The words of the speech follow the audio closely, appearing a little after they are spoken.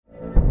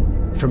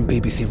From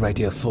BBC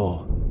Radio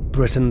 4,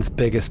 Britain's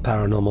biggest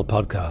paranormal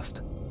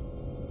podcast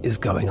is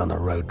going on a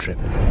road trip.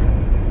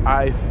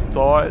 I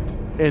thought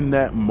in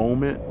that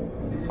moment,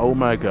 oh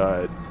my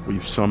God,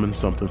 we've summoned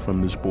something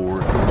from this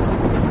board.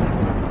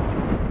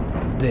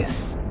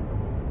 This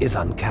is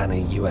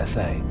Uncanny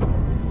USA.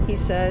 He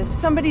says,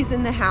 somebody's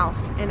in the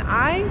house, and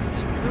I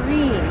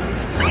screamed.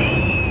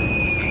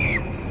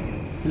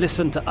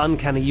 Listen to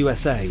Uncanny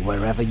USA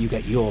wherever you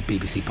get your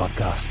BBC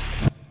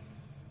podcasts,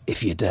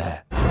 if you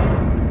dare.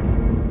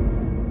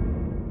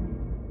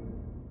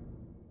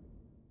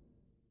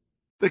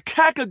 The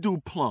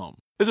Kakadu plum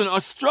is an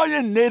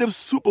Australian native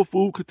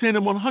superfood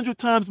containing 100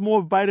 times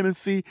more vitamin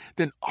C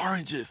than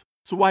oranges.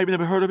 So why have you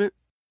never heard of it?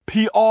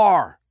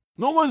 PR.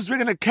 No one's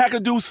drinking a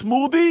Kakadu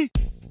smoothie?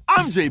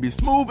 I'm JB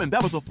Smoove, and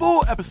that was a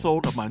full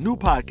episode of my new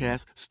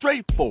podcast,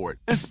 Straightforward,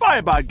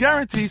 inspired by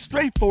guaranteed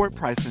straightforward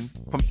pricing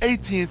from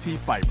AT&T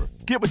Fiber.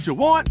 Get what you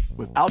want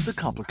without the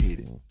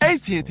complicated.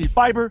 AT&T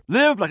Fiber,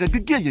 live like a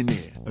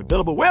gigillionaire.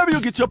 Available wherever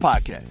you get your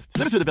podcasts.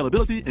 Limited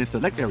availability in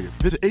select areas.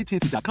 Visit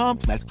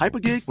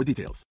AT&T.com/hypergig for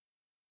details.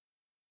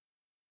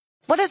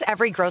 What does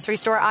every grocery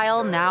store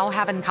aisle now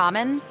have in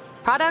common?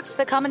 Products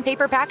that come in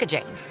paper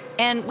packaging.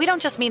 And we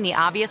don't just mean the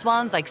obvious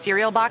ones like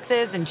cereal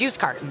boxes and juice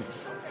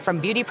cartons. From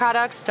beauty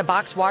products to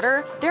boxed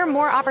water, there are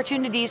more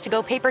opportunities to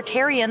go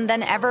papertarian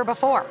than ever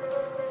before.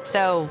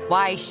 So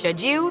why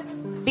should you?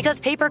 Because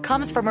paper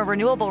comes from a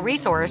renewable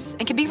resource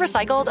and can be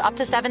recycled up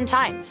to 7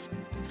 times.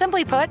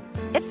 Simply put,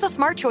 it's the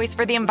smart choice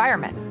for the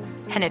environment.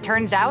 And it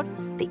turns out,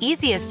 the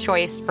easiest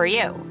choice for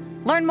you.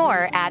 Learn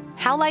more at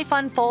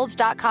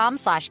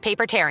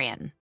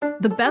howlifeunfolds.com/papertarian.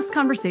 The best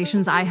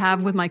conversations I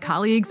have with my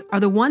colleagues are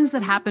the ones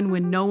that happen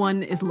when no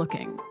one is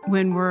looking,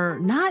 when we're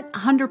not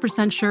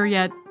 100% sure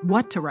yet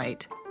what to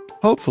write.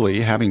 Hopefully,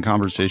 having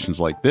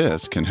conversations like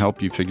this can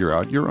help you figure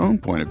out your own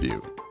point of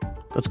view.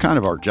 That's kind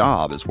of our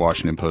job as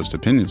Washington Post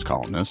opinions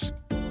columnists.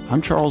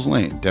 I'm Charles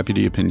Lane,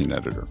 Deputy Opinion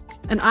Editor.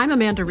 And I'm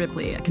Amanda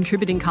Ripley, a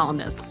contributing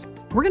columnist.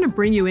 We're going to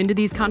bring you into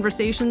these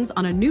conversations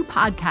on a new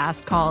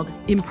podcast called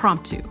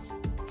Impromptu.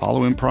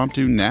 Follow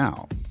Impromptu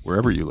now,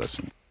 wherever you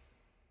listen.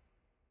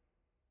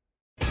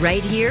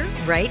 Right here,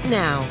 right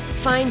now.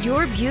 Find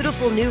your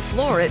beautiful new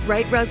floor at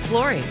Right Rug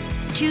Flooring.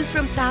 Choose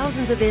from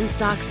thousands of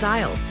in-stock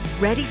styles,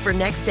 ready for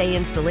next day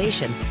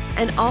installation,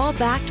 and all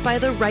backed by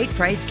the right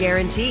price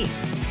guarantee.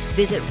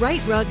 Visit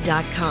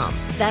rightrug.com.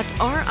 That's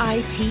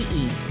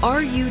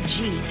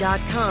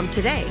RITERUG.com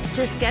today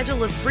to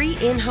schedule a free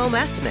in-home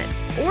estimate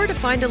or to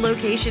find a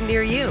location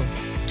near you.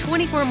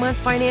 24-month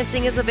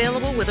financing is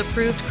available with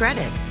approved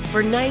credit.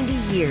 For 90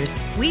 years,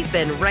 we've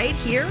been right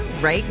here,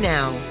 right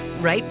now.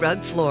 Right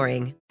Rug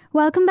Flooring.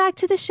 Welcome back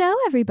to the show,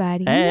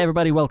 everybody. Hey,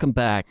 everybody, welcome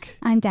back.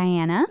 I'm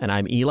Diana. And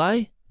I'm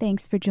Eli.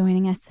 Thanks for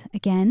joining us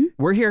again.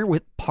 We're here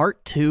with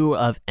part 2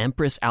 of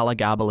Empress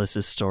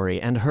Elagabalus'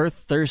 story and her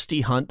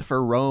thirsty hunt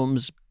for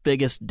Rome's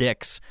biggest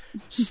dicks,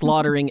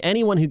 slaughtering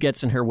anyone who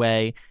gets in her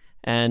way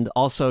and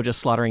also just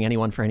slaughtering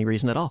anyone for any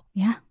reason at all.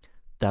 Yeah.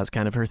 That was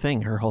kind of her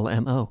thing, her whole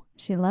MO.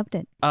 She loved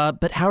it.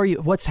 But how are you?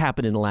 What's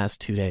happened in the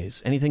last 2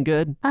 days? Anything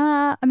good?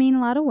 I mean,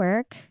 a lot of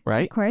work.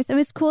 Right. Of course. It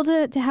was cool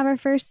to have our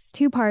first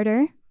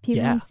 2-parter.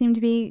 People seem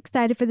to be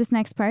excited for this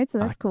next part, so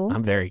that's cool.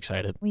 I'm very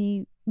excited.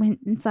 We went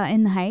and saw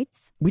In the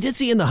Heights. We did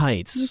see In the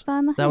Heights. We saw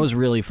In the Heights. That was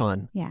really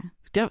fun. Yeah.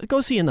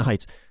 Go see In the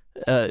Heights.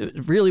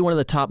 Really one of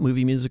the top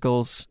movie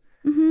musicals.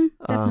 Mm-hmm.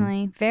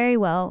 Definitely. Very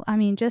well. I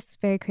mean,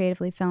 just very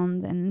creatively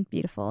filmed and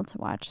beautiful to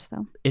watch.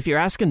 So, if you're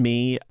asking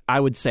me,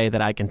 I would say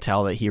that I can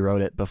tell that he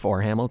wrote it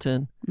before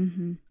Hamilton.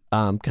 Mm-hmm.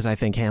 Because I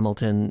think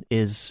Hamilton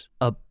is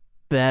a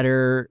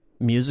better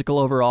musical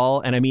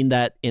overall. And I mean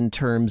that in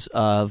terms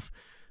of,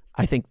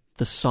 I think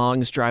the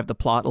songs drive the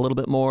plot a little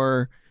bit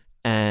more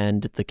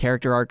and the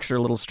character arcs are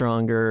a little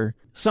stronger.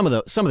 Some of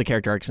the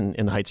character arcs in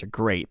The Heights are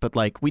great, but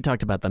like we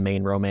talked about, the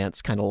main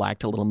romance kind of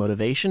lacked a little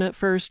motivation at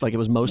first. Like it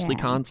was mostly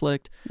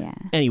conflict. Yeah.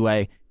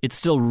 Anyway, it's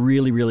still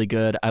really, really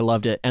good. I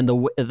loved it. And the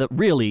way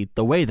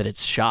that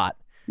it's shot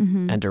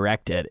and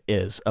directed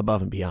is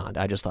above and beyond.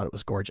 I just thought it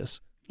was gorgeous.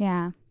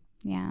 Yeah.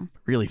 Yeah.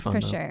 Really fun.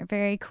 For sure.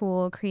 Very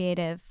cool,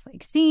 creative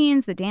like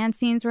scenes. The dance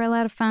scenes were a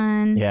lot of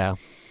fun. Yeah.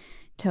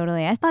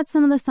 Totally. I thought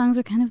some of the songs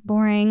were kind of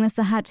boring. That's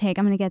a hot take.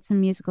 I'm going to get some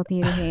musical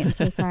theater hate. I'm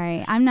so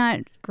sorry. I'm not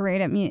great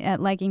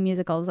at liking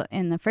musicals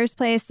in the first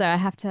place, so I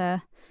have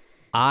to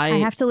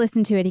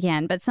listen to it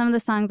again. But some of the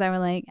songs I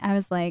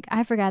was like,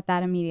 I forgot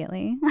that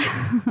immediately.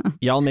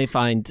 Y'all may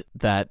find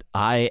that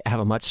I have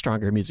a much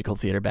stronger musical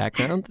theater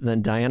background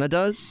than Diana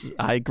does.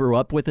 I grew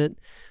up with it.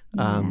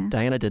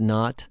 Diana did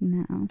not.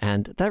 No.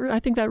 And I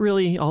think that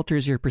really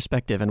alters your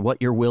perspective and what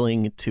you're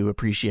willing to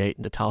appreciate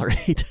and to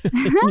tolerate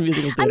in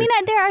musical theater. I mean,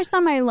 there are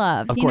some I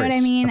love. Of you course, know what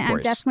I mean? of I'm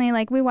course.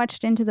 definitely we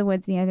watched Into the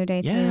Woods the other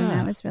day too, and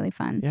that was really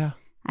fun. Yeah.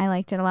 I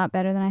liked it a lot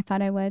better than I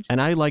thought I would.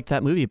 And I liked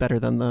that movie better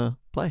than the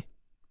play.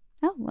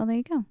 Oh, well, there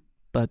you go.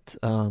 But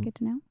that's good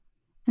to know.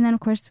 And then,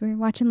 of course, we're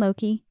watching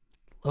Loki.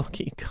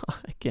 Loki,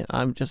 God, I can't.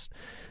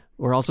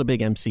 We're also big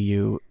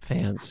MCU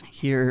fans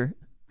here.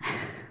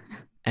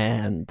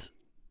 And...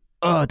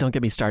 oh, don't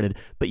get me started.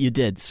 But you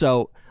did.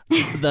 So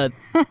the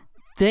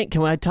think,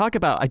 I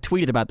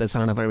tweeted about this, I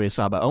don't know if anybody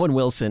saw, but Owen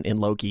Wilson in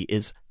Loki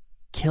is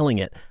killing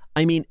it.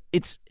 I mean,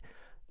 it's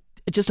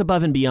just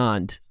above and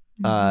beyond,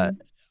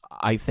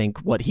 I think,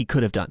 what he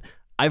could have done.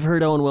 I've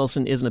heard Owen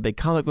Wilson isn't a big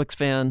comic books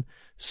fan,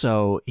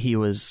 so he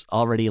was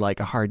already like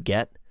a hard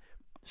get.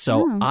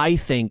 So I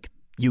think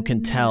you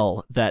can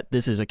tell that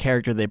this is a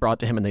character they brought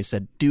to him and they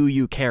said, do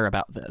you care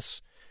about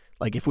this?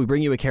 Like, if we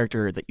bring you a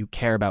character that you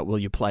care about, will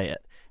you play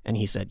it? And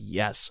he said,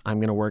 yes, I'm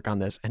going to work on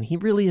this. And he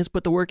really has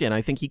put the work in.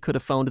 I think he could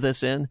have phoned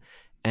this in,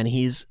 and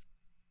he's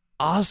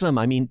awesome.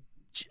 I mean,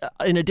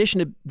 in addition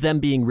to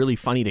them being really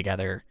funny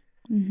together,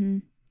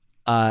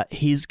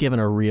 he's given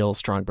a real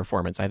strong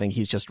performance. I think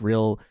he's just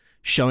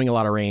showing a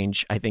lot of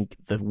range. I think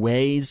the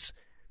ways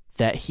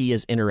that he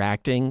is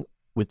interacting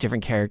with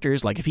different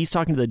characters, like if he's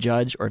talking to the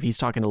judge or if he's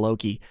talking to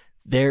Loki,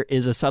 there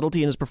is a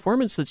subtlety in his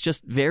performance that's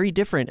just very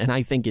different. And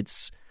I think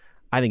it's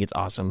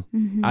awesome.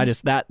 I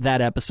just, that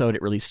episode,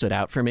 it really stood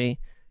out for me.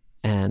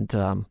 And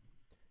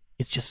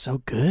it's just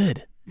so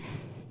good.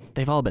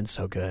 They've all been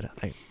so good.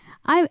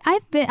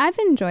 I've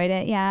enjoyed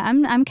it. Yeah,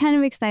 I'm kind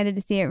of excited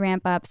to see it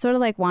ramp up. Sort of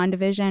like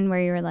WandaVision,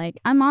 where you're like,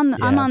 I'm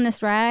on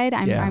this ride.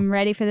 I'm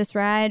ready for this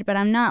ride, but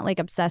I'm not like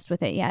obsessed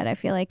with it yet. I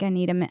feel like I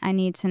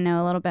need to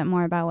know a little bit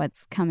more about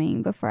what's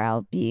coming before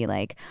I'll be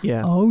like,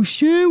 oh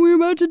shit, we're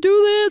about to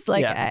do this.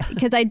 Like,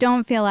 because I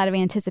don't feel a lot of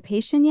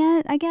anticipation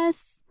yet, I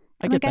guess.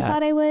 I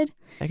thought I would.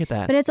 I get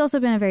that. But it's also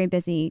been a very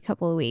busy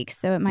couple of weeks,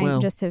 so it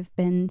might just have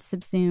been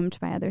subsumed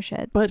by other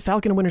shit. But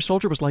Falcon and Winter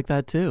Soldier was like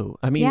that too.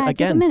 I mean,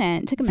 again,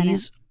 it took a minute.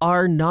 These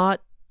are not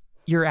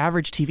your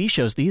average TV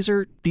shows. These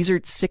are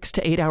 6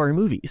 to 8 hour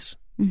movies.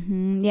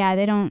 Yeah,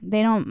 they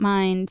don't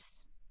mind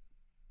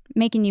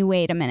making you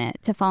wait a minute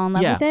to fall in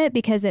love with it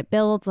because it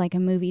builds like a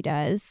movie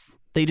does.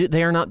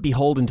 They are not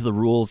beholden to the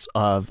rules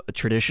of a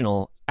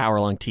traditional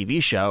hour-long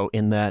TV show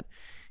in that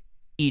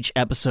each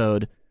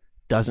episode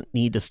doesn't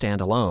need to stand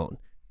alone.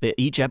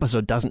 Each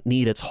episode doesn't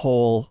need its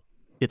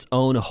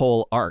own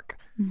whole arc.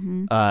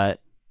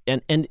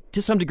 And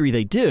to some degree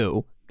they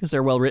do, because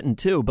they're well written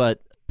too,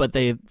 but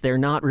they're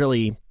not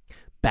really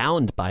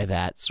bound by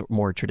that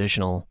more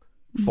traditional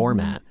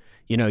format.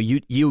 You know,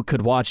 you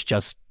could watch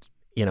just,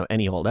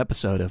 any old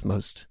episode of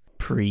most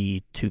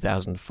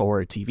pre-2004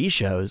 TV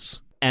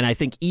shows. And I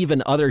think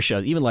even other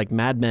shows, even like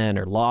Mad Men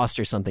or Lost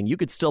or something, you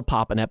could still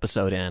pop an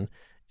episode in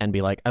and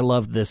be like, I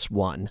love this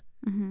one.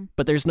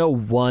 But there's no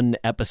one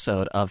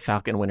episode of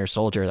Falcon Winter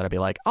Soldier that I'd be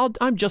like,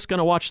 I'm just going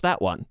to watch that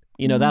one.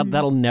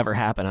 That'll never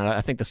happen. And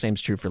I think the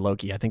same's true for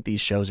Loki. I think these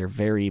shows are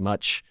very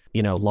much,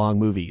 long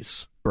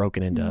movies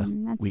broken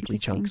into weekly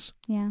chunks.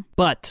 Yeah.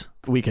 But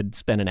we could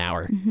spend an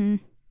hour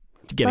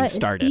getting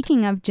started.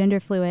 Speaking of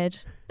gender fluid,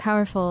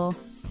 powerful,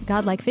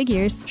 godlike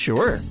figures.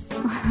 Sure.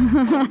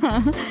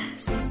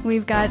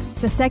 We've got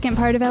the second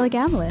part of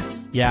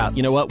Elagabalus. Yeah,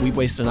 you know what? We've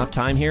wasted enough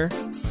time here,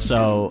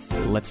 so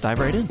let's dive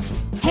right in.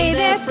 Hey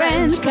there,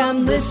 friends,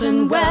 come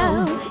listen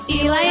well.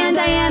 Eli and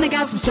Diana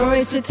got some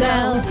stories to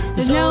tell.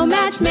 There's no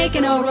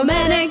matchmaking or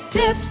romantic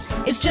tips.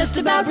 It's just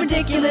about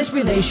ridiculous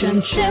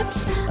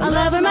relationships. A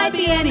lover might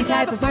be any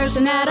type of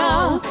person at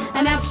all,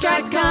 an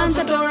abstract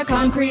concept or a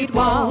concrete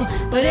wall.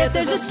 But if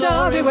there's a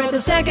story worth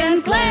a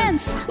second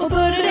glance, we'll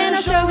put it in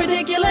our show,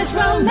 Ridiculous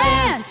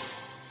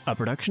Romance. A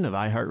production of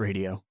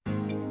iHeartRadio.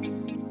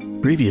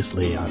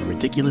 Previously on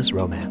Ridiculous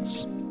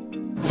Romance.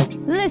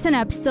 Listen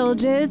up,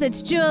 soldiers.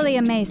 It's Julia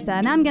Mesa,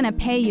 and I'm gonna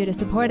pay you to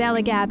support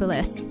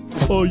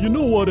Elagabalus. Oh, you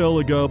know what,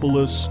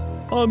 Elagabalus?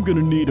 I'm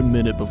gonna need a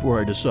minute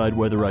before I decide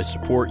whether I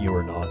support you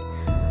or not.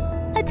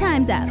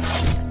 Time's up.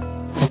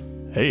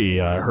 Hey,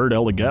 I heard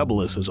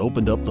Elagabalus has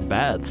opened up the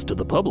baths to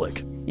the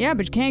public. Yeah,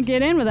 but you can't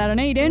get in without an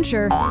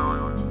 8-incher.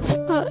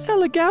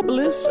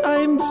 Elagabalus,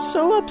 I'm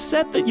so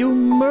upset that you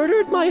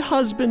murdered my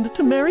husband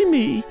to marry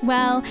me.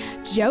 Well,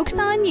 joke's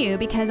on you,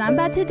 because I'm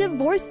about to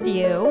divorce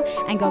you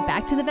and go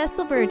back to the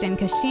Vestal Virgin,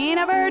 because she ain't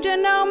a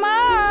virgin no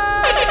more.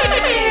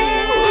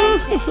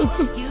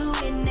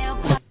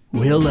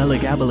 Will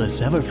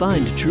Elagabalus ever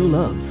find true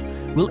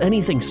love? Will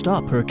anything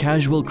stop her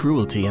casual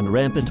cruelty and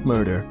rampant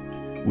murder?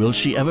 Will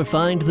she ever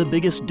find the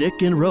biggest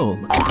dick in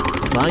Rome?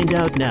 Find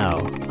out now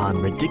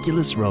on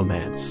Ridiculous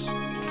Romance.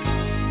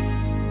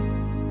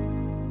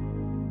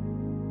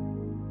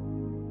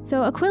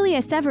 So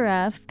Aquilia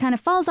Severa kind of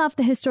falls off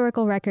the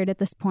historical record at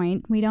this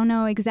point. We don't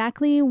know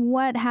exactly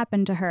what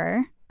happened to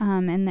her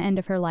in the end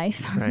of her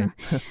life. Right.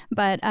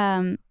 But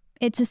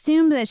it's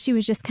assumed that she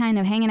was just kind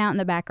of hanging out in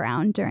the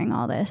background during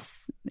all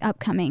this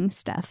upcoming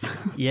stuff.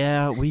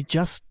 Yeah, we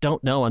just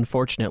don't know,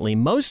 unfortunately.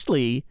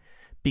 Mostly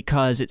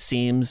because it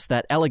seems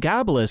that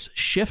Elagabalus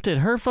shifted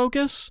her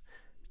focus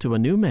to a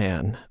new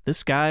man.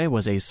 This guy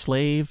was a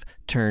slave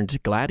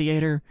turned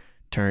gladiator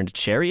turned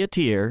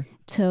charioteer.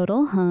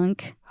 Total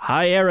hunk.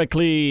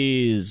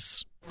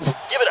 Hierocles.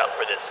 Give it up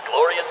for this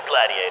glorious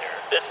gladiator.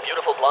 This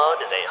beautiful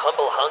blonde is a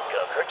humble hunk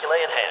of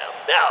Herculean ham.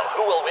 Now,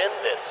 who will win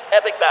this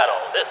epic battle?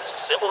 This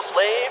simple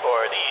slave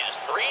or these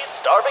 3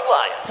 starving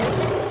lions?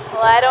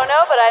 Well, I don't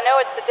know, but I know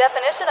it's the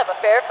definition of a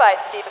fair fight,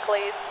 Steve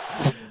Eccles.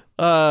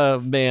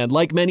 Man,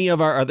 like many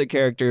of our other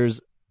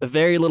characters,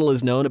 very little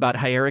is known about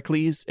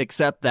Hierocles,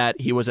 except that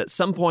he was at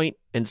some point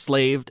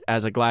enslaved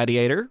as a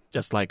gladiator,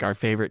 just like our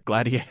favorite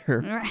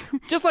gladiator.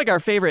 Just like our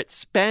favorite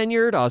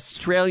Spaniard,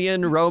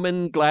 Australian,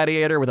 Roman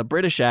gladiator with a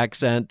British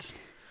accent,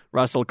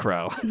 Russell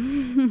Crowe.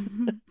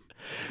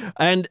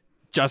 And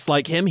just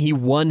like him, he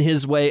won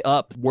his way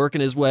up,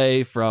 working his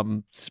way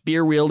from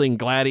spear-wielding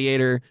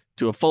gladiator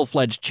to a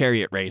full-fledged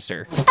chariot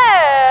racer.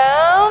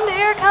 And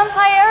here comes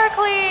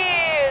Hierocles!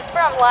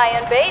 From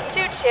lion bait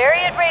to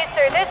chariot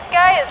racer, this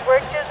guy has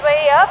worked his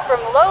way up from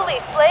lowly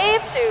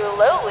slave to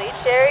lowly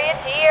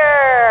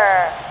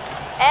charioteer.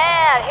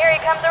 And here he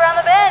comes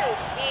around the bend.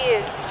 He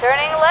is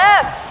turning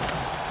left.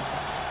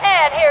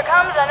 And here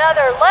comes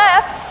another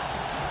left.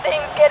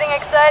 Things getting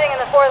exciting in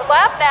the fourth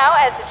lap now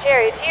as the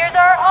charioteers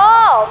are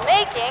all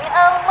making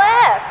a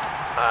left.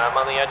 I'm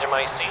on the edge of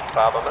my seat,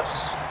 Bobamus.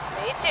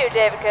 Me too,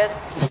 Davicus.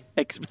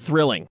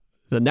 Thrilling.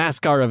 The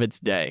NASCAR of its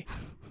day.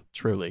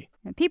 Truly.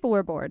 People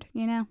were bored,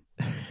 you know?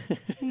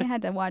 You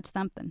had to watch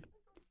something.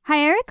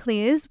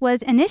 Hierocles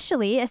was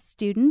initially a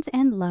student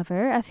and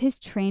lover of his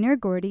trainer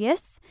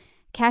Gordius.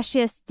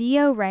 Cassius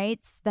Dio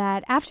writes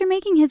that after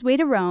making his way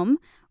to Rome,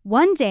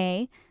 one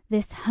day,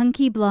 this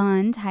hunky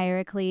blonde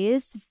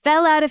Hierocles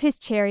fell out of his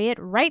chariot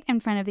right in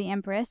front of the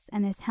Empress,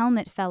 and his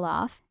helmet fell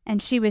off,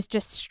 and she was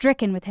just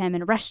stricken with him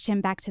and rushed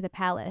him back to the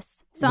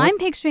palace. So I'm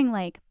picturing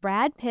like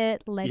Brad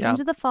Pitt, Legends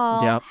of the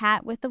Fall,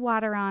 hat with the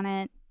water on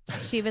it.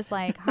 She was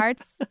like,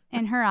 hearts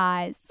in her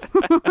eyes.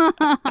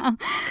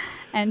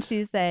 And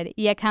she said,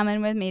 "You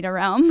coming with me to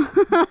Rome?"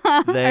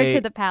 Or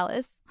to the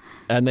palace.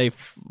 And they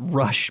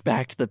rush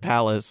back to the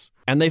palace.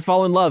 And they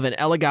fall in love. And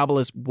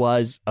Elagabalus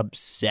was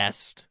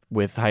obsessed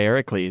with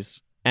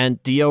Hierocles.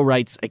 And Dio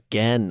writes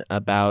again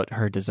about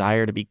her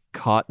desire to be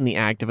caught in the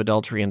act of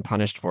adultery and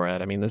punished for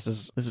it. I mean, this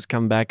is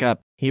come back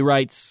up. He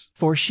writes,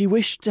 "For she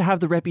wished to have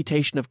the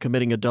reputation of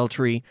committing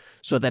adultery,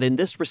 so that in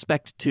this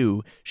respect,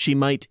 too, she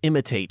might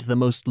imitate the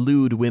most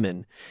lewd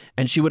women,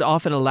 and she would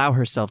often allow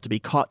herself to be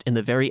caught in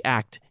the very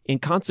act, in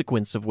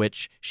consequence of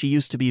which she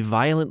used to be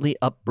violently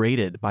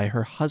upbraided by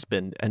her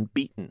husband and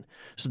beaten,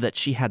 so that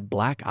she had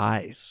black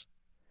eyes."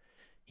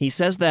 He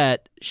says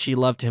that she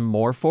loved him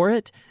more for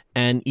it,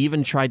 and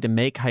even tried to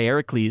make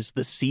Hierocles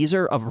the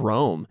Caesar of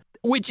Rome,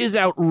 which is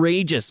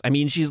outrageous. I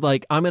mean, she's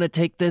like, I'm going to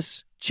take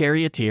this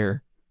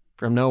charioteer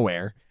from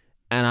nowhere,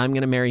 and I'm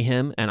going to marry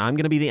him, and I'm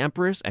going to be the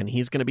empress, and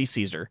he's going to be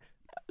Caesar.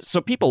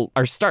 So people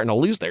are starting to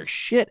lose their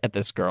shit at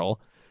this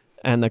girl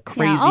and the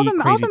crazy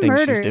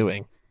things she's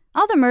doing.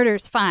 All the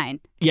murders, fine.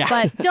 Yeah.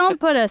 But don't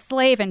put a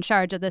slave in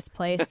charge of this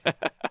place.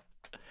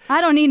 I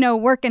don't need no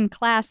working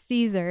class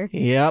Caesar.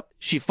 Yep.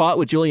 She fought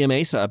with Julia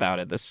Mesa about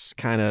it. This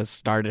kind of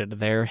started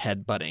their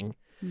headbutting.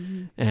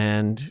 Mm-hmm.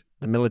 And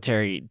the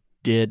military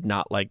did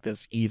not like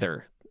this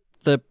either.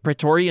 The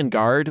Praetorian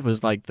Guard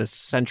was like the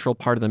central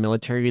part of the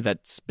military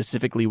that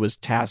specifically was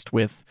tasked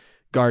with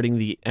guarding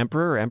the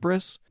emperor or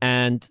empress.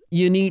 And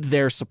you need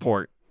their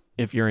support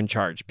if you're in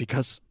charge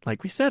because,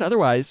 like we said,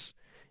 otherwise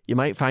you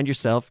might find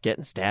yourself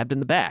getting stabbed in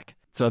the back.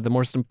 So the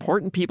most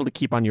important people to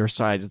keep on your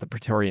side is the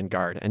Praetorian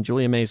Guard. And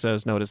Julia Mesa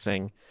is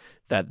noticing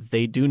that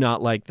they do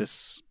not like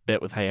this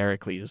bit with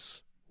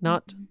Hierocles.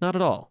 Not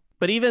at all.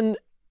 But even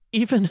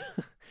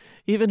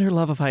her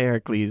love of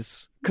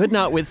Hierocles could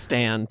not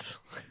withstand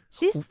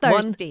She's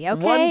thirsty,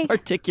 okay? One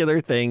particular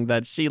thing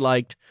that she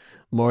liked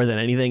more than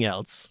anything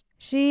else.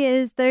 She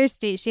is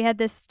thirsty. She had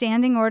this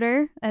standing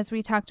order, as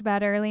we talked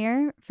about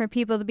earlier, for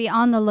people to be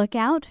on the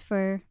lookout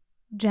for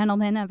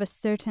gentlemen of a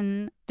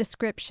certain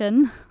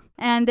description.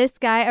 And this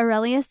guy,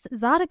 Aurelius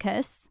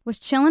Zodicus, was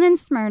chilling in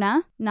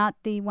Smyrna, not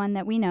the one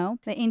that we know,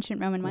 the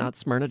ancient Roman one. Not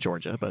Smyrna,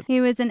 Georgia, but... He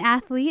was an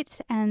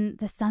athlete and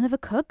the son of a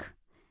cook.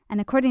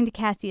 And according to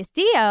Cassius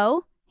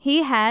Dio,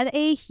 he had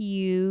a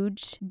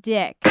huge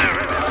dick.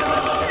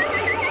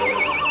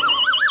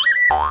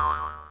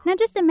 Now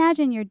just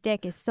imagine your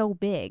dick is so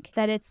big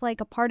that it's like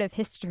a part of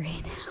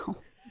history now.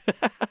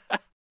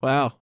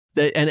 Wow.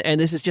 And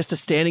this is just a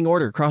standing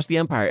order across the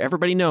empire.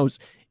 Everybody knows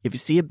if you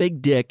see a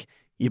big dick,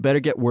 you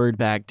better get word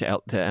back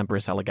to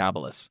Empress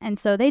Elagabalus. And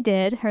so they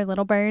did. Her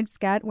little birds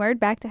got word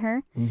back to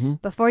her. Mm-hmm.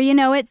 Before you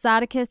know it,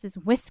 Zodicus is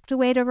whisked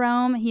away to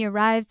Rome. He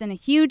arrives in a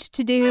huge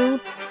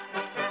to-do.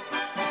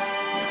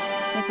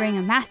 They bring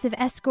a massive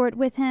escort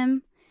with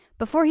him.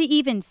 Before he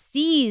even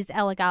sees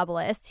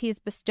Elagabalus, he's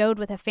bestowed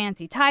with a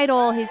fancy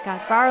title. He's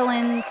got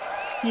garlands.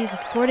 He's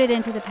escorted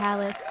into the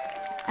palace.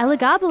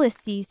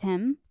 Elagabalus sees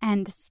him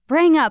and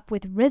sprang up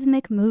with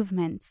rhythmic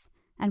movements.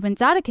 And when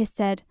Zodicus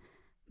said,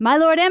 "My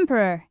Lord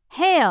Emperor,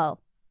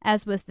 hail!"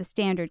 as was the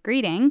standard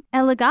greeting,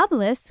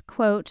 Elagabalus,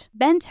 quote,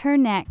 bent her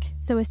neck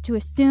so as to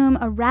assume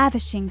a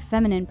ravishing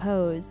feminine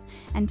pose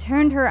and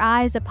turned her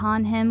eyes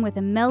upon him with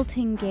a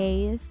melting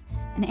gaze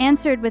and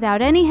answered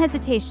without any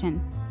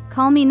hesitation,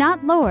 "Call me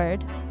not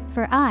Lord,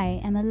 for I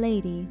am a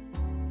lady."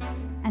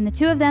 And the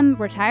two of them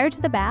retired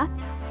to the bath.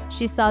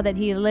 She saw that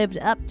he lived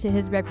up to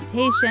his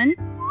reputation.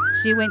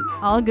 She went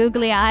all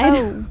googly-eyed.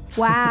 Oh,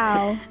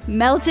 wow.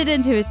 Melted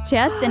into his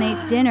chest and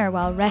ate dinner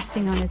while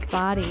resting on his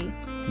body.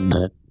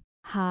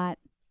 Hot.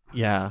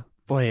 Yeah.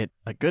 boy,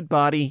 a good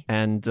body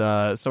and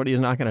somebody who's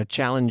not going to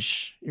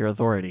challenge your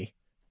authority.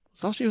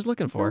 That's all she was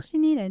looking for. That's all she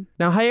needed.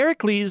 Now,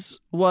 Hierocles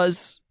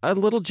was a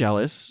little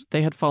jealous.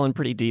 They had fallen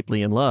pretty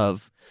deeply in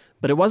love,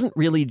 but it wasn't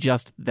really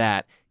just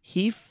that.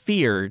 He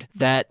feared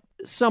that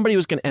somebody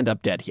was going to end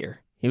up dead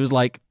here. He was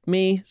like,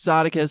 me,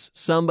 Zodicus,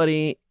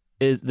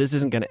 this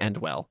isn't going to end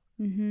well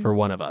for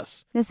one of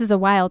us. This is a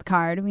wild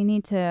card. We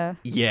need to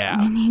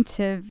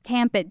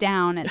tamp it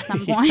down at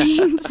some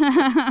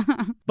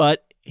point.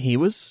 But he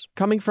was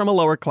coming from a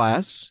lower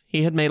class.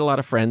 He had made a lot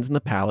of friends in the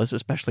palace,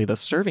 especially the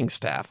serving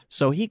staff.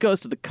 So he goes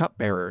to the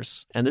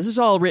cupbearers. And this is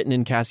all written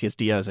in Cassius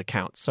Dio's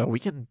account, so we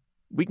can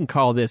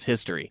call this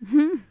history.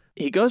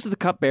 He goes to the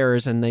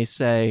cupbearers and they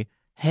say,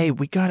 hey,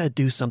 we got to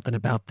do something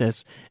about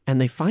this.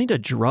 And they find a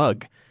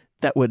drug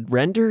that would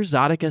render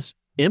Zodicus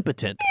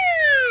impotent.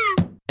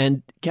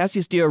 And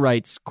Cassius Dio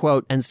writes,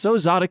 quote, and so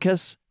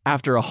Zodicus,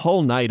 after a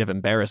whole night of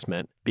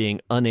embarrassment,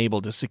 being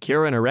unable to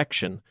secure an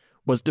erection,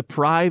 was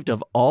deprived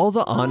of all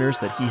the honors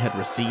that he had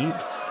received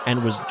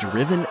and was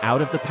driven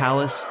out of the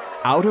palace,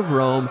 out of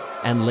Rome,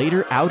 and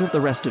later out of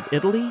the rest of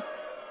Italy.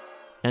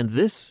 And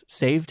this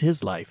saved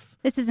his life.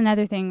 This is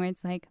another thing where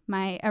it's like,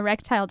 my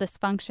erectile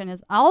dysfunction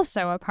is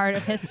also a part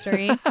of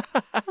history.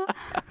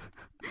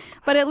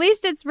 But at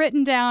least it's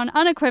written down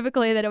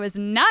unequivocally that it was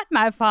not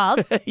my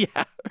fault.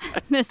 Yeah.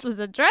 This was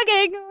a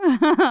drugging.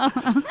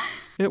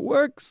 It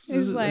works.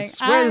 I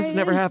swear this has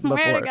never happened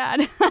before. before.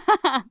 To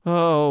God.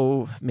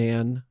 Oh,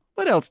 man.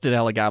 What else did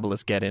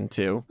Elagabalus get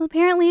into? Well,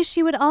 apparently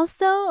she would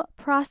also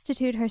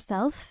prostitute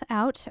herself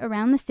out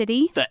around the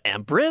city. The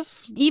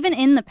Empress? Even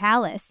in the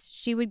palace.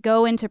 She would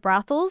go into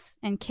brothels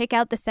and kick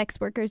out the sex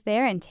workers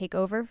there and take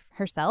over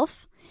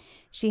herself.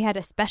 She had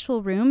a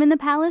special room in the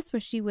palace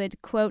where she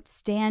would, quote,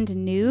 stand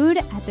nude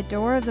at the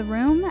door of the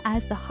room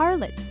as the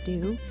harlots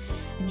do,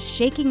 and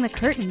shaking the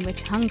curtain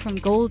which hung from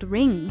gold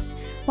rings,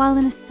 while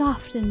in a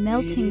soft and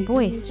melting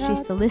voice she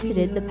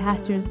solicited the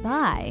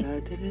passers-by.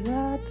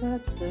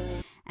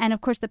 And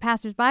of course the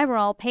passers-by were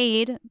all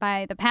paid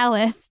by the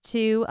palace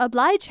to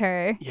oblige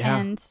her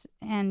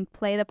and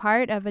play the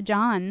part of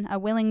a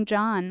willing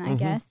John, I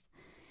guess.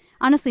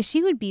 Honestly,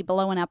 she would be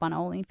blowing up on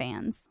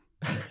OnlyFans.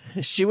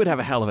 She would have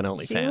a hell of an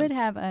OnlyFans. She would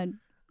have a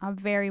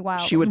very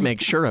wild She would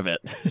make sure of it.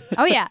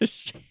 Oh, yeah.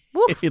 She'd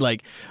be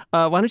like,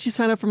 why don't you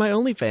sign up for my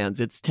OnlyFans?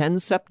 It's 10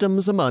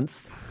 septums a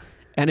month.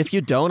 And if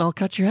you don't, I'll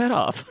cut your head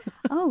off.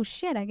 Oh,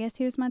 shit. I guess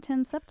here's my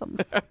 10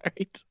 septums.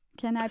 Right.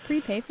 Can I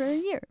prepay for a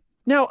year?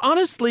 Now,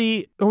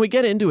 honestly, when we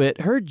get into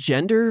it, her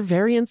gender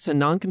variance and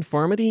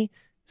nonconformity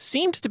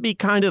seemed to be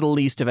kind of the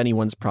least of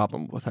anyone's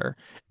problem with her.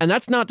 And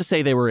that's not to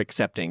say they were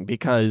accepting,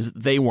 because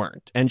they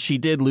weren't. And she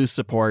did lose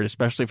support,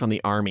 especially from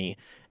the army,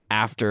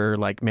 after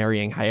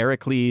marrying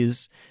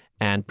Hierocles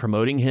and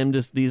promoting him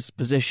to these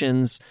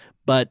positions.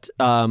 But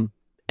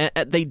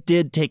they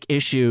did take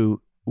issue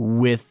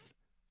with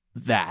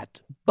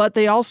that. But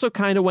they also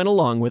kind of went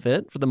along with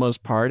it for the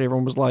most part.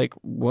 Everyone was like,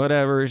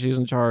 whatever, she's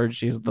in charge.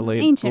 She's the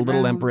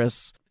little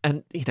empress.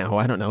 And,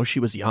 I don't know, she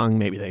was young.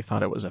 Maybe they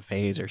thought it was a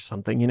phase or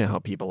something. You know how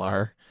people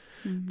are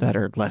that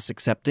are less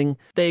accepting.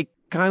 They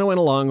kind of went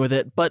along with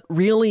it. But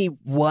really,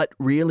 what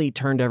really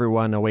turned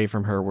everyone away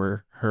from her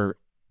were her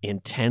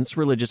intense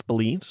religious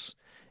beliefs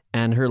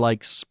and her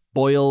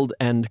spoiled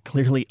and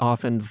clearly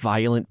often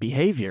violent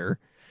behavior.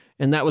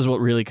 And that was what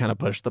really kind of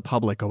pushed the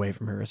public away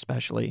from her,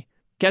 especially.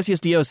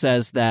 Cassius Dio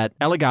says that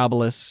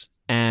Elagabalus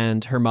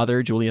and her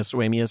mother, Julia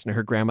Suemius, and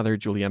her grandmother,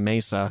 Julia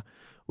Mesa,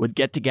 would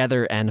get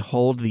together and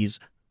hold these,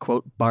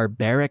 quote,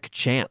 barbaric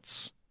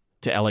chants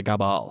to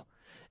Elagabal.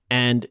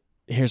 And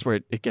here's where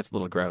it gets a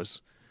little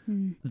gross.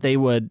 They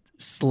would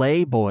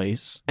slay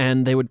boys,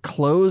 and they would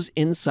close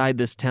inside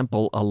this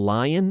temple a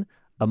lion,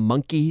 a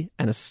monkey,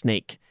 and a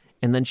snake.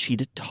 And then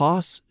she'd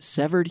toss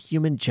severed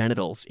human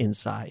genitals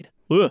inside.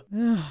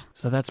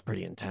 So that's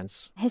pretty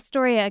intense.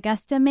 Historia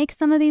Augusta makes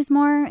some of these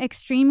more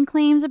extreme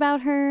claims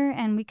about her,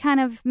 and we kind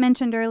of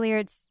mentioned earlier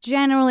it's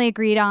generally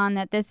agreed on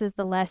that this is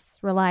the less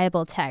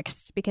reliable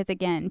text because,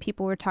 again,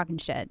 people were talking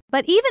shit.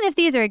 But even if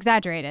these are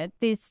exaggerated,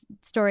 these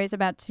stories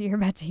you're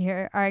about to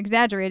hear are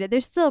exaggerated, they're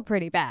still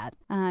pretty bad.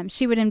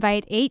 She would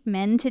invite 8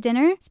 men to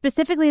dinner.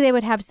 Specifically, they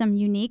would have some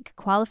unique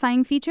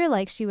qualifying feature,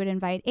 like she would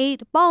invite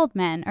 8 bald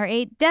men, or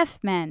 8 deaf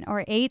men,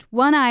 or 8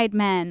 one-eyed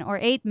men, or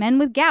 8 men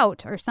with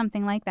gout, or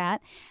something like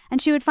that.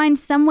 And she would find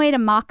some way to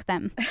mock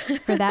them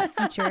for that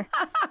feature.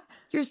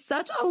 You're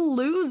such a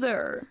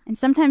loser. And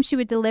sometimes she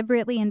would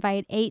deliberately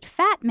invite 8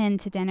 fat men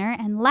to dinner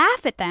and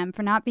laugh at them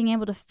for not being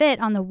able to fit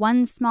on the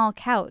one small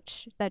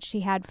couch that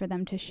she had for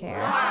them to share.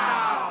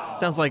 Wow.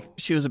 Sounds like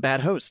she was a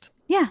bad host.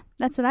 Yeah,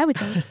 that's what I would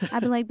think.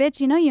 I'd be like, bitch,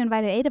 you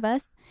invited 8 of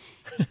us.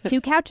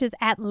 2 couches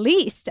at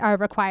least are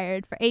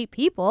required for 8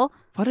 people.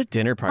 What a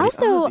dinner party.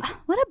 Also,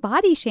 what a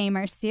body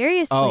shamer,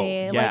 seriously.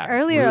 Oh, yeah,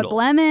 earlier brutal. A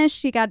blemish,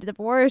 she got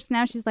divorced,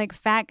 now she's like,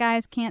 fat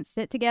guys can't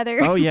sit together.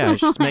 Oh yeah,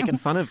 she's making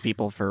fun of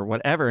people for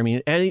whatever. I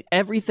mean,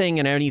 everything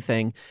and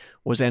anything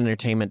was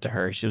entertainment to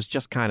her. She was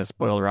just kind of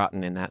spoiled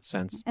rotten in that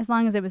sense. As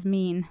long as it was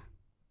mean.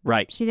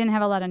 Right. She didn't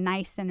have a lot of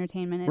nice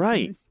entertainment, it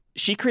right. seems.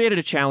 She created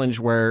a challenge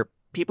where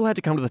people had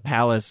to come to the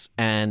palace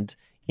and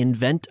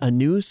invent a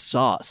new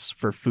sauce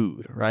for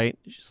food, right?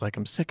 She's like,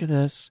 I'm sick of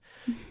this.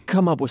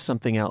 Come up with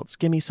something else.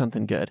 Give me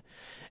something good.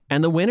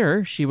 And the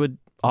winner, she would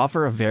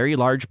offer a very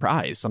large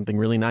prize, something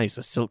really nice,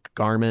 a silk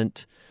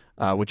garment,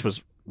 which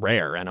was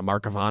rare and a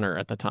mark of honor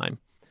at the time.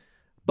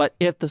 But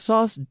if the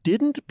sauce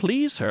didn't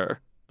please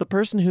her, the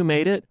person who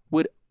made it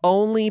would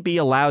only be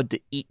allowed to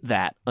eat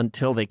that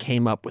until they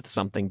came up with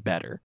something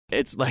better.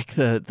 It's like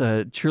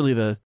truly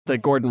the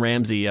Gordon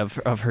Ramsay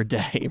of her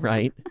day,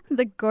 right?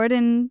 The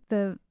Gordius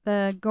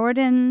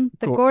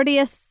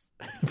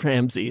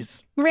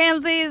Ramses.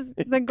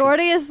 The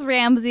Gordius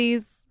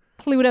Ramses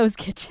Pluto's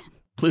Kitchen.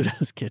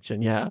 Pluto's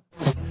Kitchen, yeah.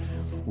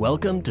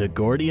 Welcome to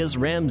Gordius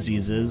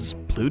Ramses's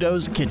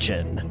Pluto's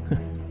Kitchen.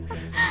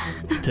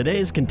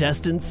 Today's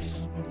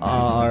contestants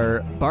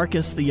are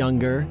Barcus the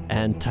Younger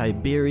and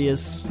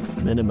Tiberius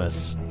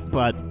Minimus.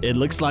 But it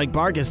looks like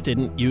Barcus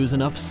didn't use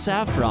enough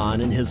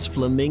saffron in his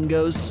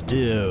flamingo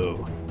stew.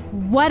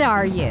 What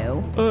are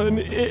you? An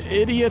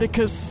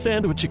idioticus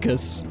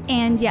sandwichicus.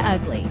 And you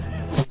ugly.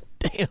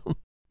 Damn.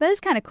 But it's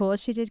kind of cool.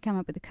 She did come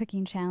up with a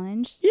cooking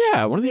challenge.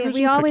 Yeah, one of the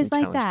original We always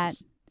cooking like that.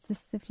 challenges. It's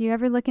just, if you're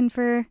ever looking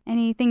for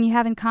anything you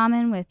have in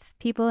common with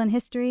people in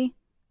history,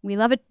 we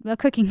love a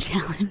cooking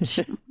challenge.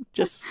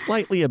 Just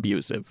slightly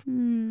abusive.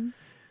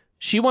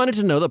 She wanted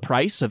to know the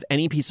price of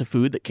any piece of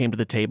food that came to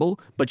the table,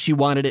 but she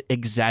wanted it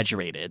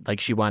exaggerated. Like,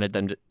 she wanted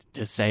them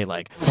to say,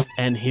 like,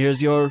 and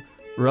here's your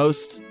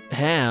roast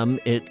ham.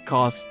 It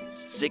costs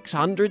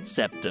 600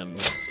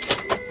 septums.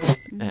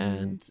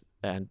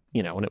 And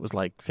you know, and it was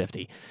like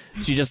 50.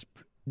 She just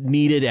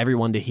needed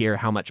everyone to hear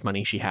how much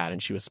money she had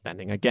and she was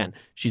spending. Again,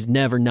 she's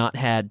never not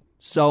had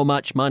so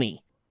much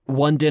money.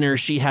 One dinner,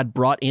 she had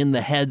brought in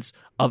the heads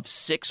of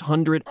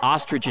 600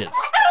 ostriches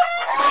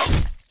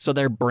so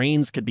their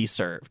brains could be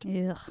served.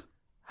 Ugh.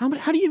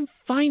 How do you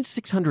find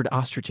 600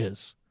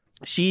 ostriches?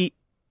 She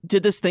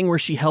did this thing where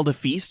she held a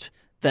feast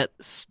that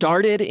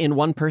started in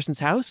one person's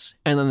house,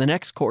 and then the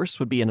next course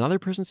would be another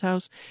person's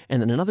house,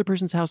 and then another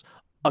person's house,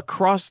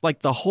 across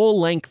like the whole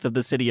length of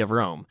the city of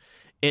Rome.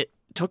 It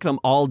took them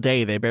all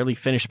day. They barely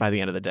finished by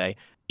the end of the day.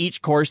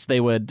 Each course,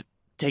 they would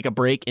take a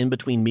break in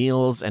between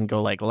meals and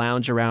go like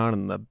lounge around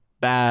in the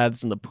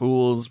baths and the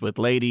pools with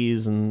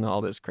ladies and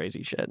all this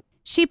crazy shit.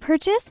 She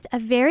purchased a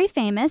very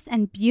famous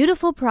and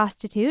beautiful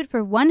prostitute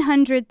for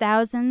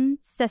 100,000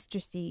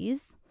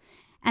 sesterces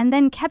and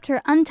then kept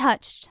her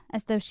untouched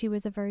as though she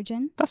was a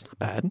virgin. That's not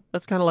bad.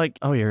 That's kind of like,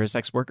 oh, you're a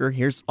sex worker.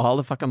 Here's all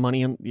the fucking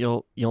money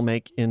you'll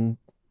make in,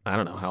 I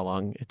don't know how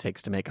long it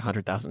takes to make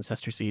 100,000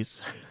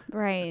 sesterces.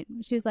 Right.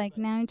 She was like,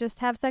 now just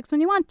have sex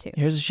when you want to.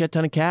 Here's a shit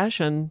ton of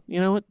cash, and you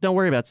know what? Don't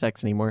worry about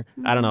sex anymore.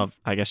 I don't know.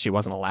 I guess she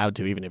wasn't allowed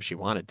to, even if she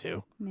wanted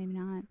to. Maybe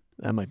not.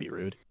 That might be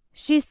rude.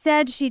 She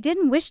said she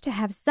didn't wish to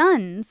have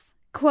sons,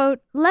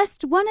 quote,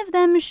 lest one of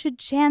them should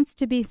chance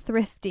to be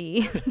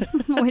thrifty,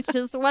 which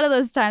is one of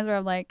those times where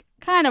I'm like,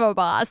 kind of a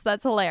boss.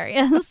 That's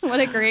hilarious. What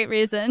a great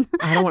reason.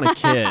 I don't want a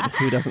kid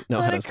who doesn't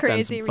know how to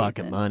spend some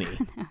fucking money.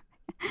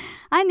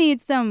 I need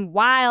some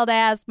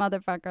wild-ass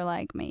motherfucker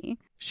like me.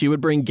 She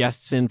would bring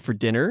guests in for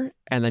dinner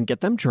and then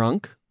get them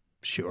drunk.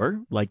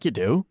 Sure, like you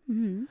do.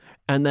 Mm-hmm.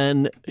 And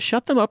then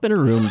shut them up in a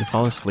room to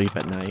fall asleep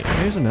at night.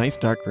 Here's a nice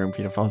dark room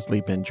for you to fall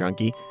asleep in,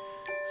 drunkie.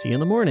 See you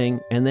in the morning.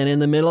 And then in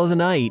the middle of the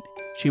night,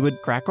 she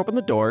would crack open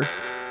the door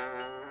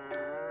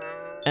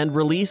and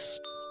release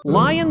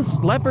lions,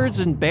 leopards,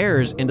 and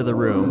bears into the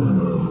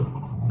room.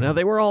 Now,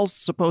 they were all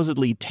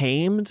supposedly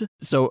tamed,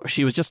 so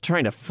she was just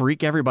trying to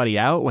freak everybody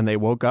out when they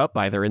woke up,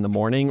 either in the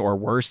morning or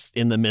worse,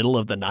 in the middle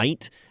of the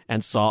night,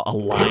 and saw a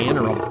lion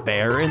or a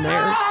bear in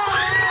there.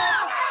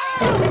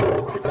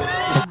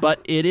 But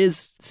it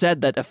is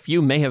said that a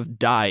few may have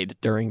died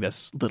during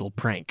this little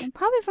prank.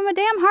 Probably from a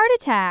damn heart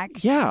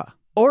attack. Yeah.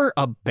 Or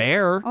a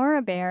bear. Or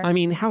a bear. I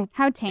mean, how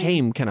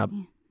tame can a...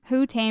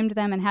 Who tamed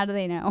them and how do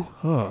they know?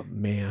 Oh,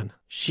 man.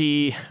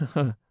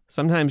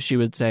 Sometimes she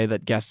would say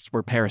that guests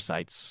were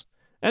parasites.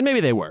 And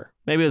maybe they were.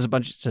 Maybe it was a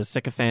bunch of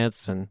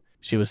sycophants and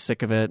she was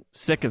sick of it.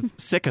 Sick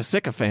of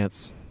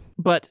sycophants.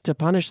 But to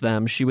punish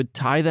them, she would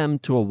tie them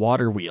to a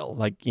water wheel.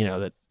 Like, a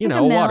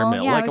water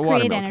mill. Yeah, like a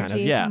water mill kind of.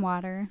 Yeah. From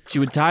water. She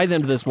would tie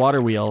them to this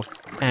water wheel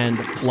and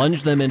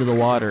plunge them into the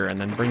water and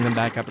then bring them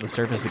back up to the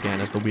surface again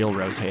as the wheel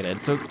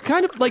rotated. So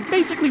kind of like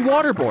basically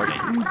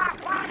waterboarding.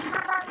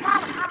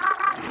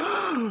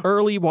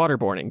 Early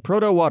waterboarding,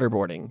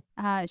 proto-waterboarding.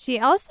 She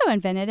also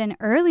invented an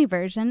early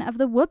version of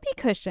the whoopee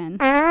cushion.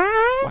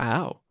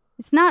 Wow.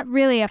 It's not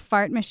really a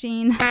fart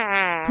machine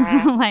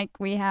like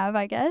we have,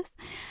 I guess.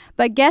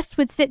 But guests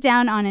would sit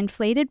down on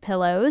inflated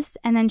pillows,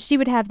 and then she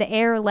would have the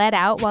air let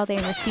out while they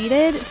were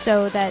seated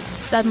so that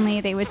suddenly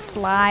they would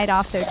slide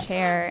off their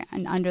chair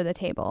and under the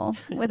table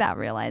without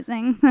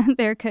realizing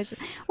their cushion.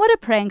 What a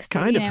prankster.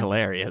 Kind of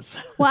hilarious.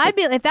 Well,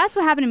 if that's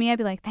what happened to me, I'd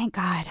be like, thank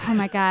God. Oh,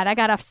 my God. I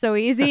got off so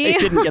easy. I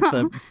didn't get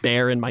the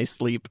bear in my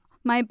sleep.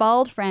 My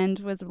bald friend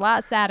was a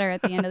lot sadder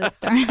at the end of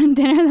the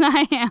dinner than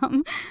I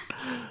am.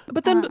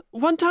 But then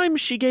one time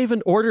she gave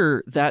an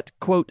order that,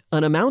 quote,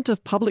 an amount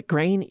of public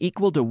grain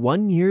equal to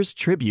 1 year's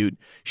tribute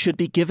should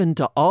be given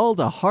to all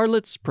the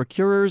harlots,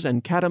 procurers,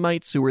 and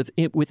catamites who were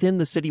within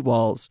the city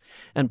walls,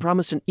 and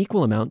promised an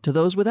equal amount to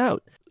those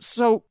without.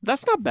 So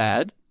that's not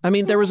bad. I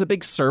mean, there was a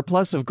big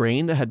surplus of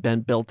grain that had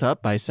been built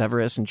up by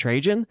Severus and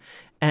Trajan,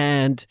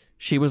 and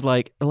she was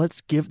like, let's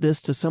give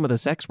this to some of the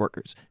sex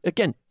workers.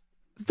 Again,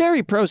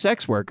 very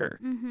pro-sex worker,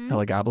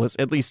 Elagabalus,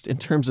 at least in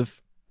terms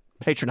of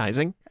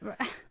patronizing.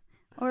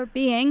 Or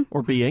being.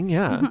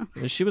 Yeah.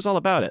 She was all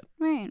about it.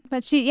 Right.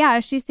 But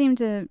she seemed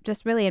to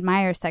just really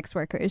admire sex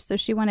workers, so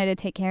she wanted to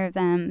take care of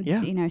them.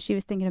 Yeah. She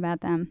was thinking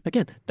about them.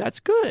 Again, that's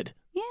good.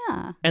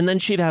 Yeah. And then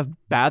she'd have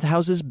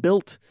bathhouses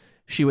built.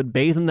 She would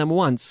bathe in them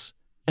once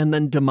and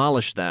then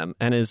demolish them,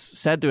 and is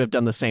said to have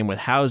done the same with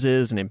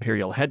houses and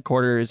imperial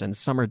headquarters and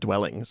summer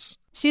dwellings.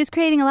 She was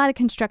creating a lot of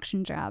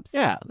construction jobs.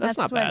 Yeah, that's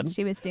not bad. That's what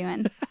she was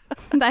doing.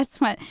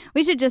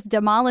 We should just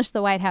demolish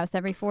the White House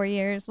every 4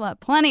 years. We'll have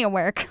plenty of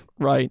work.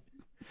 Right.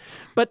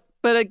 But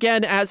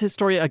again, as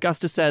Historia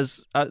Augusta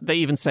says, they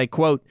even say,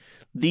 quote,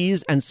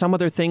 these and some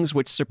other things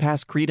which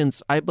surpass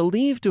credence I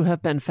believe to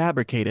have been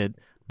fabricated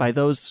by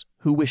those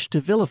who wish to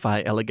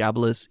vilify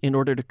Elagabalus in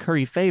order to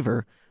curry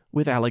favor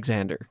with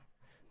Alexander.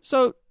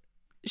 So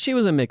she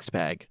was a mixed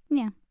bag.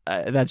 Yeah.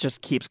 That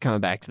just keeps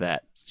coming back to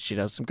that. She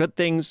does some good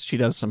things. She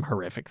does some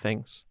horrific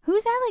things.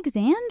 Who's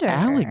Alexander?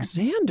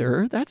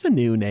 Alexander? That's a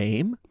new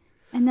name.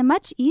 And a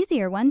much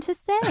easier one to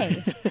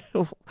say.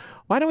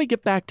 Why don't we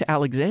get back to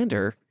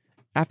Alexander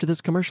after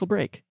this commercial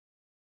break?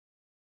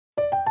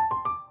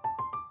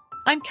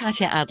 I'm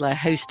Katya Adler,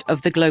 host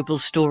of The Global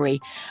Story.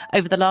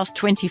 Over the last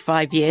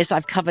 25 years,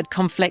 I've covered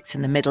conflicts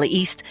in the Middle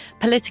East,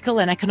 political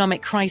and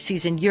economic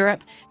crises in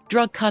Europe,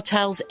 drug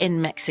cartels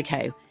in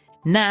Mexico.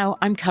 Now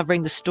I'm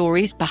covering the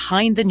stories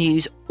behind the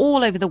news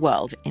all over the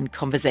world in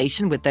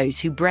conversation with those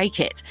who break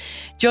it.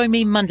 Join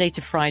me Monday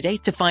to Friday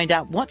to find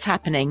out what's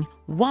happening,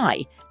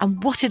 why,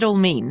 and what it all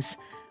means.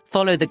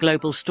 Follow The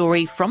Global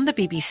Story from the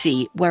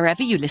BBC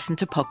wherever you listen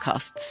to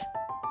podcasts.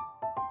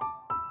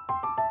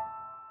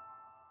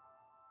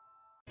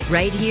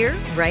 Right here,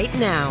 right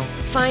now.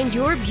 Find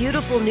your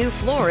beautiful new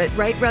floor at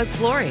Right Rug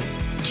Flooring.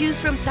 Choose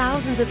from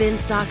thousands of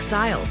in-stock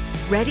styles,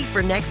 ready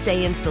for next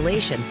day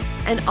installation,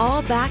 and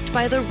all backed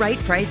by the right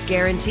price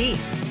guarantee.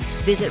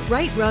 Visit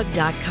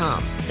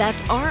rightrug.com.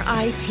 That's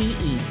RITERUG.com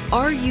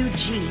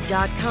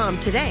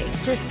today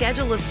to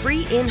schedule a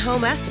free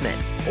in-home estimate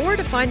or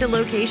to find a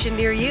location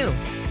near you.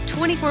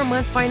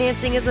 24-month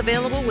financing is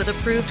available with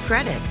approved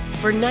credit.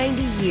 For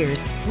 90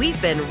 years, we've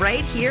been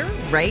right here,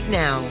 right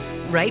now.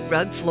 Right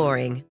Rug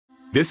Flooring.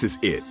 This is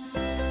it.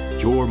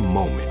 Your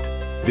moment.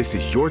 This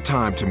is your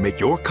time to make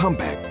your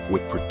comeback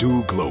with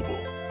Purdue Global.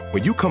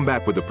 When you come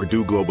back with a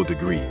Purdue Global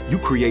degree, you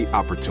create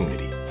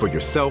opportunity for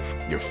yourself,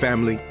 your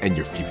family, and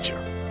your future.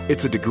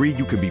 It's a degree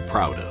you can be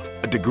proud of,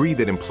 a degree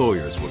that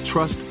employers will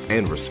trust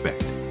and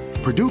respect.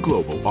 Purdue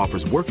Global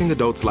offers working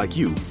adults like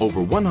you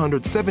over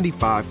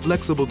 175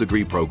 flexible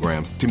degree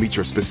programs to meet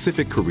your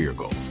specific career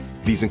goals.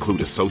 These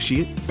include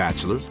associate,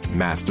 bachelor's,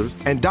 master's,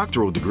 and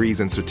doctoral degrees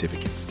and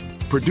certificates.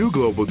 Purdue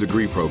Global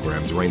degree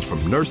programs range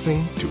from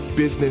nursing to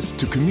business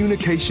to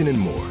communication and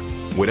more.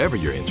 Whatever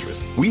your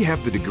interest, we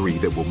have the degree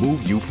that will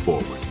move you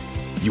forward.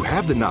 You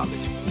have the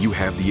knowledge, you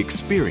have the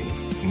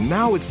experience.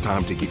 Now it's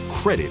time to get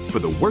credit for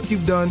the work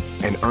you've done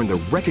and earn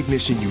the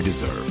recognition you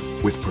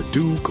deserve with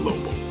Purdue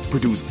Global,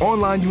 Purdue's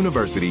online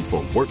university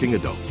for working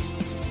adults.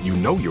 You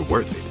know you're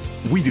worth it.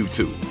 We do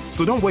too.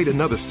 So don't wait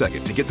another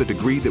second to get the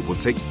degree that will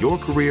take your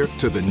career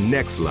to the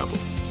next level.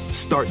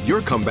 Start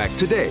your comeback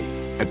today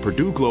at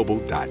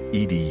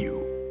purdueglobal.edu.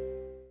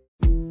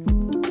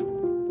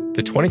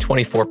 The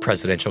 2024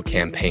 presidential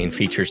campaign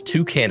features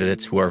two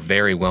candidates who are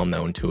very well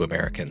known to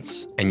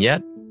Americans. And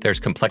yet, there's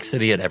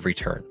complexity at every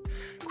turn.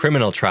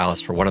 Criminal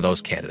trials for one of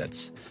those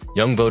candidates.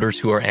 Young voters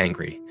who are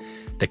angry.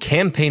 The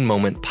Campaign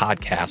Moment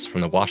podcast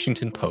from the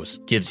Washington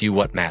Post gives you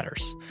what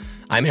matters.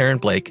 I'm Aaron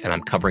Blake, and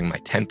I'm covering my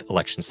 10th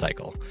election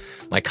cycle.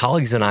 My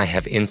colleagues and I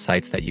have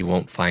insights that you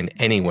won't find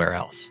anywhere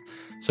else.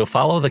 So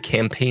follow The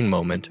Campaign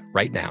Moment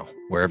right now,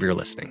 wherever you're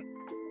listening.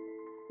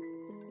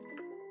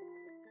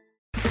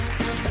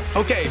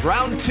 Okay,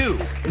 round two.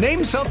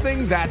 Name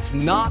something that's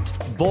not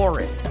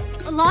boring.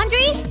 A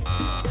laundry?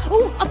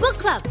 Ooh, a book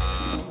club.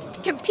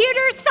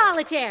 Computer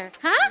solitaire,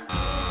 huh?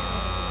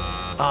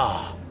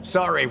 Ah, oh,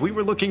 sorry, we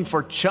were looking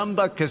for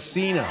Chumba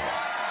Casino.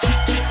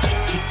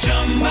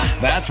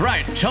 That's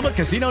right,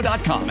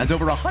 ChumbaCasino.com has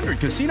over 100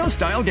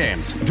 casino-style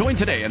games. Join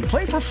today and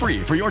play for free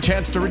for your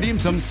chance to redeem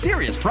some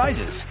serious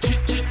prizes.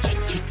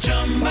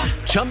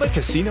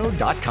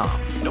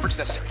 ChumbaCasino.com. No purchase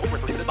necessary. Void where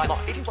prohibited by law.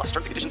 18+. Terms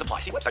and conditions apply.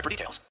 See website for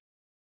details.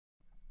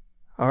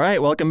 All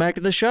right, welcome back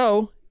to the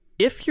show.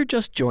 If you're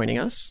just joining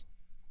us,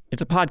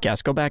 it's a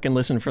podcast. Go back and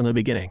listen from the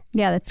beginning.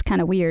 Yeah, that's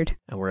kind of weird.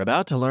 And we're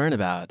about to learn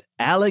about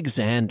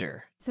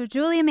Alexander. So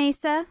Julia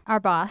Mesa, our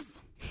boss,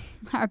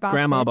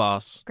 Grandma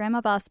boss. Grandma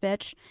boss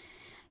bitch.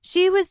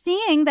 she was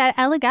seeing that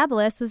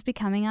Elagabalus was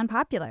becoming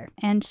unpopular.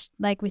 And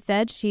like we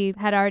said, she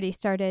had already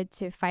started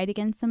to fight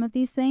against some of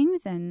these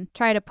things and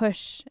try to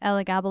push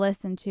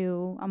Elagabalus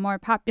into a more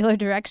popular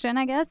direction,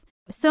 I guess.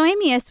 So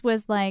Ammius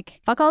was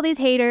like, fuck all these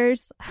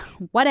haters,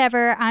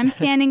 whatever, I'm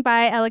standing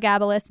by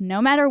Elagabalus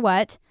no matter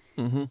what.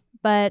 Mm-hmm.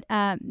 But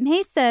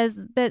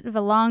Maesa's a bit of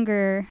a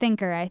longer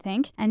thinker, I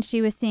think, and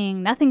she was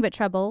seeing nothing but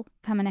trouble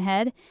coming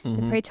ahead.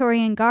 Mm-hmm. The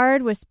Praetorian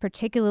Guard was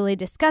particularly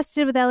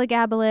disgusted with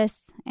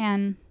Elagabalus,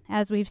 and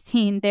as we've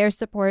seen, their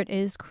support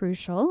is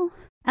crucial.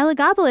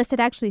 Elagabalus had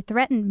actually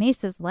threatened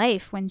Maesa's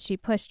life when she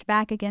pushed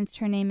back against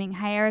her naming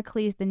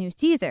Hierocles the new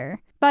Caesar.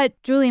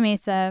 But Julia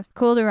Maesa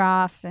cooled her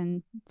off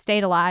and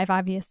stayed alive,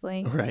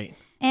 obviously. Right.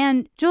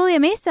 And Julia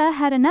Maesa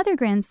had another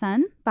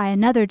grandson by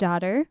another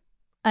daughter,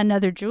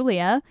 another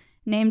Julia,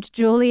 named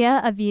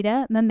Julia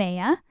Avida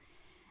Mamaea,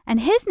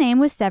 and his name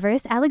was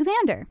Severus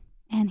Alexander,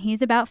 and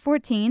he's about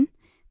 14.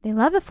 They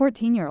love a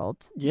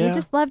 14-year-old. Yeah. They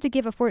just love to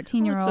give a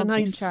 14-year-old It's a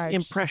nice, in charge.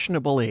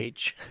 impressionable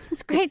age.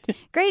 It's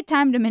great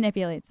time to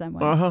manipulate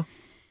someone.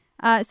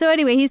 Uh-huh. So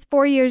anyway, he's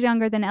 4 years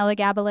younger than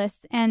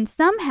Elagabalus, and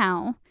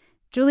somehow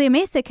Julia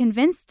Maesa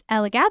convinced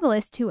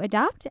Elagabalus to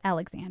adopt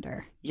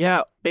Alexander.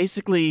 Yeah,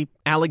 basically,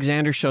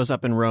 Alexander shows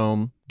up in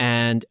Rome,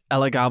 and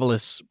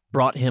Elagabalus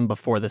brought him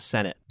before the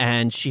Senate.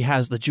 And she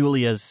has the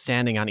Julias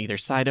standing on either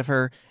side of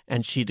her,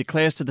 and she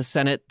declares to the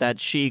Senate that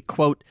she,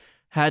 quote,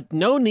 had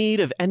no need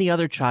of any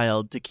other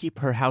child to keep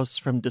her house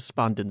from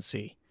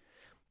despondency.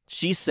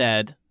 She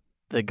said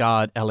the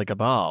god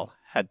Elagabal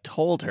had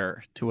told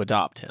her to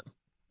adopt him.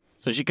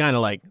 So she kind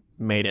of like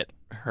made it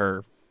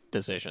her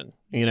decision,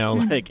 you know,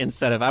 like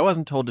instead of I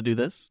wasn't told to do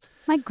this.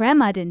 My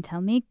grandma didn't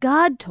tell me,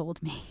 God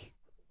told me.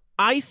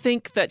 I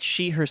think that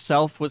she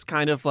herself was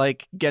kind of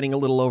like getting a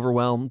little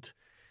overwhelmed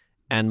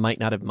and might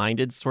not have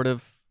minded sort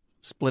of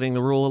splitting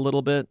the rule a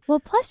little bit. Well,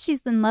 plus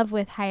she's in love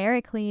with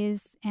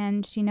Hierocles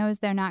and she knows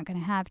they're not going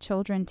to have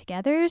children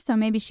together. So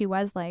maybe she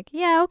was like,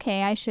 yeah,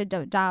 okay, I should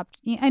adopt.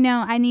 I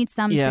know I need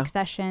some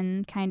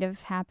succession kind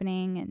of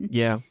happening. And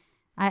yeah,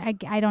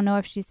 I don't know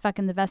if she's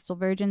fucking the Vestal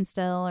Virgin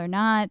still or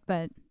not,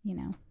 but you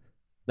know.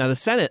 Now the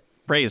Senate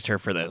praised her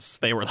for this.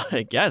 They were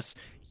like, yes,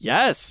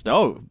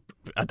 no,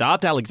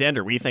 adopt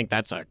Alexander. We think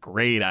that's a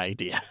great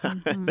idea.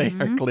 Mm-hmm. They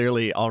are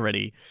clearly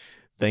already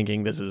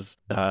thinking this is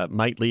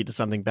might lead to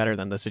something better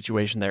than the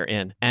situation they're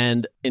in.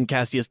 And in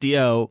Castius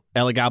Dio,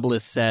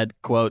 Elagabalus said,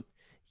 quote,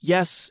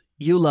 yes,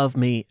 you love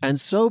me, and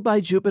so by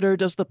Jupiter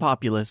does the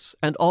populace,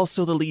 and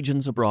also the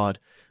legions abroad.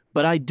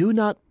 But I do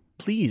not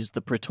please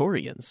the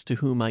Praetorians, to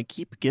whom I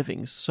keep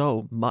giving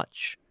so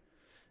much.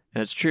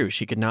 And it's true,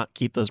 she could not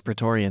keep those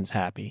Praetorians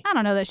happy. I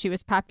don't know that she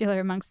was popular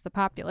amongst the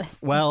populace.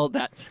 Well,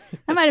 that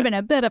might have been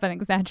a bit of an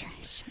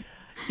exaggeration.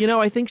 You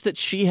know, I think that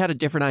she had a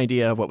different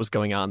idea of what was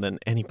going on than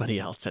anybody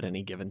else at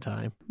any given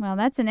time. Well,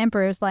 that's an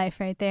emperor's life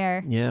right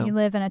there. Yeah. You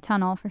live in a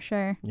tunnel for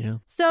sure. Yeah.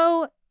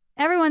 So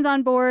everyone's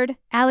on board.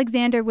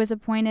 Alexander was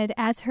appointed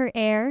as her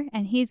heir,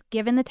 and he's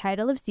given the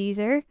title of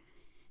Caesar.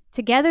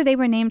 Together, they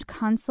were named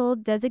Consul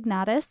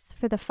Designatus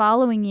for the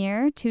following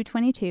year,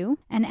 222.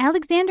 And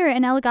Alexander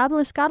and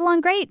Elagabalus got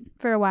along great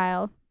for a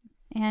while.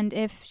 And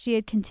if she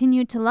had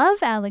continued to love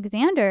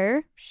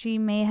Alexander, she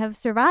may have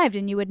survived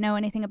and you would know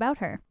anything about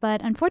her.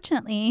 But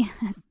unfortunately,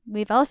 as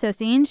we've also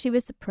seen, she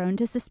was prone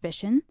to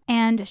suspicion.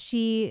 And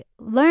she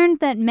learned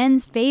that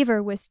men's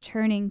favor was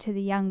turning to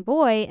the young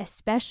boy,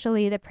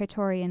 especially the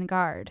Praetorian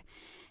Guard.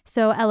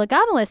 So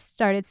Elagabalus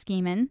started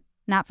scheming.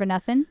 Not for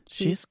nothing.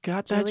 She's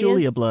got that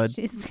Julia blood.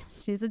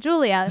 She's a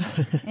Julia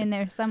in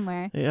there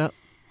somewhere. Yeah.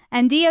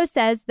 And Dio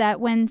says that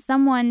when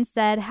someone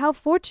said how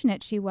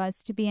fortunate she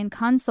was to be in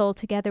consul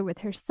together with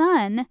her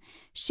son,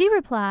 she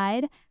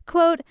replied,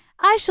 quote,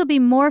 I shall be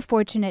more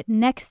fortunate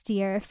next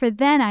year, for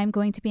then I'm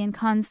going to be in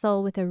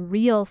consul with a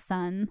real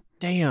son.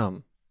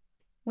 Damn.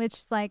 Which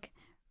is like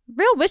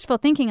real wishful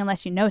thinking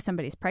unless you know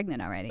somebody's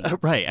pregnant already.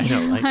 Right, I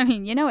know. I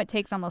mean, you know it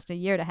takes almost a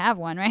year to have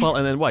one, right? Well,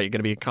 and then what? You're going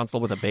to be a consul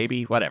with a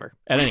baby? Whatever.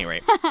 At any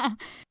rate,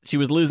 she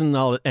was losing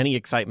any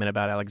excitement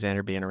about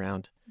Alexander being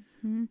around.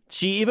 Mm-hmm.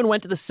 She even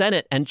went to the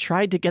Senate and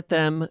tried to get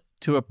them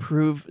to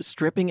approve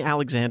stripping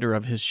Alexander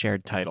of his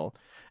shared title.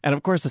 And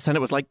of course, the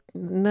Senate was like,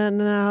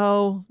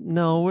 no,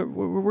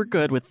 we're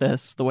good with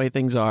this, the way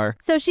things are.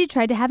 So she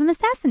tried to have him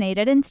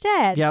assassinated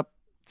instead. Yep,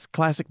 it's a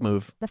classic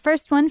move. The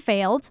first one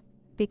failed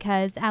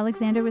because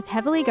Alexander was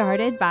heavily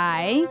guarded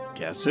by...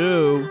 Guess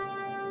who?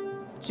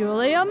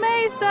 Julia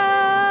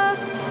Maesa!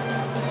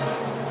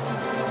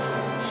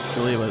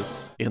 Julia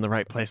was in the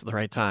right place at the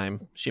right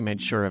time. She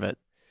made sure of it.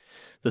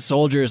 The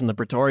soldiers and the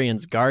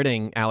Praetorians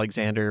guarding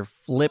Alexander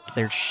flipped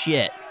their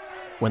shit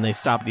when they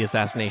stopped the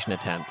assassination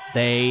attempt.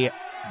 They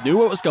knew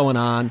what was going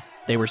on.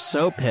 They were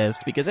so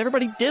pissed because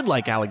everybody did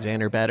like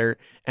Alexander better,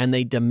 and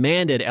they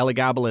demanded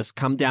Elagabalus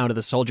come down to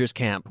the soldiers'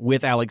 camp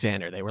with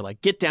Alexander. They were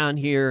like, get down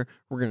here.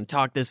 We're going to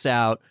talk this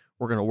out.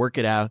 We're going to work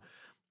it out.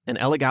 And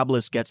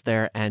Elagabalus gets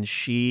there, and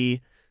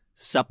she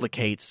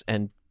supplicates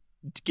and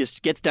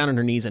just gets down on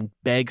her knees and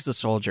begs the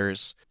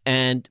soldiers.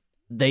 And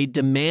they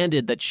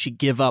demanded that she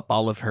give up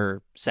all of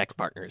her sex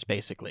partners,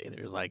 basically.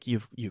 They're like,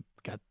 you've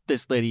got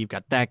this lady, you've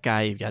got that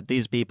guy, you've got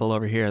these people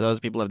over here, those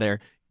people over there.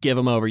 Give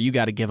them over. You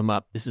got to give them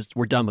up.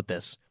 We're done with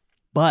this.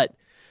 But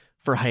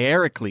for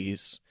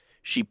Hierocles,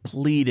 she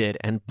pleaded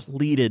and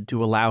pleaded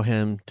to allow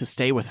him to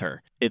stay with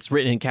her. It's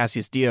written in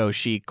Cassius Dio,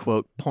 she,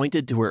 quote,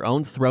 pointed to her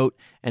own throat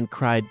and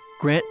cried,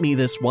 "Grant me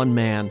this one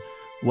man,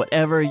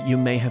 whatever you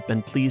may have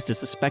been pleased to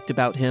suspect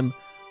about him,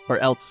 or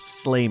else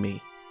slay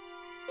me."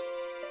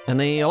 And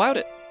they allowed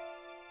it.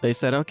 They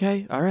said,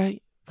 okay, all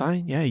right,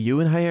 fine. Yeah, you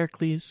and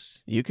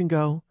Hierocles, you can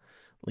go.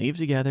 Leave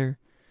together.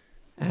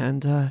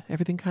 And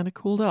everything kind of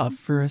cooled off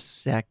for a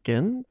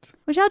second.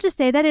 Which I'll just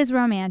say, that is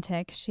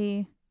romantic.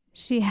 She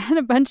had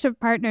a bunch of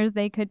partners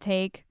they could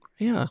take.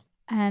 Yeah.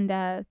 And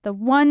the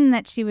one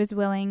that she was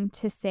willing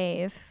to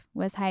save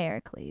was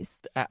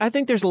Hierocles. I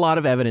think there's a lot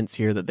of evidence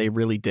here that they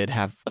really did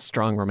have a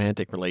strong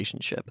romantic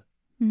relationship.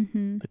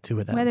 Mm-hmm. The two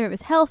of them. Whether it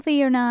was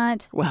healthy or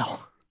not.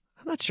 Well,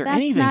 I'm not sure that's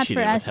anything not she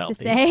for did us was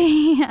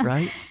healthy. to say.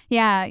 Right?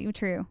 Yeah,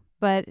 true.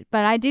 But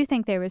I do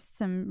think there was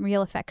some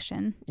real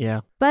affection.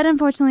 Yeah. But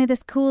unfortunately,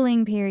 this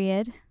cooling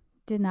period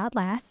did not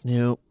last.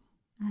 Nope.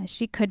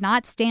 She could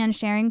not stand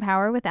sharing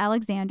power with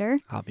Alexander.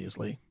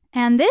 Obviously.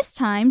 And this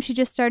time, she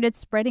just started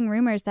spreading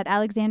rumors that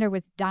Alexander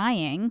was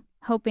dying,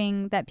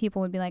 hoping that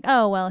people would be like,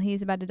 oh, well,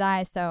 he's about to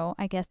die, so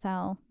I guess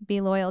I'll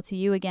be loyal to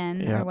you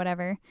again, or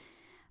whatever.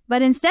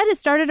 But instead, it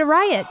started a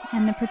riot,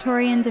 and the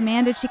Praetorian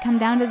demanded she come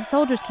down to the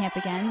soldiers' camp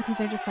again, because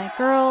they're just like,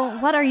 girl,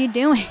 what are you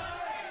doing?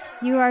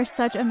 You are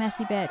such a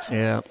messy bitch.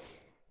 Yeah.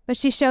 But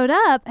she showed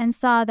up and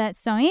saw that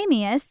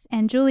Soaemius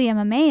and Julia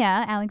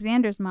Mamaea,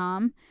 Alexander's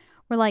mom,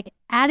 were like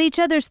at each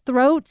other's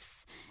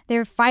throats.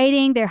 They're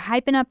fighting. They're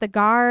hyping up the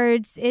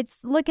guards.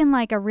 It's looking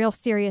like a real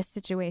serious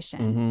situation.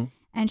 Mm-hmm.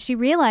 And she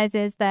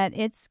realizes that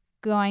it's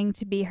going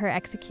to be her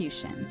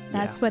execution.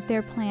 That's what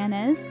their plan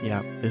is.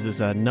 Yeah. This is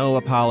no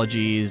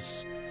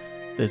apologies.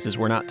 This is,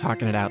 we're not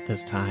talking it out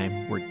this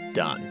time. We're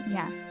done.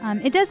 Yeah.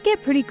 It does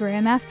get pretty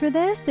grim after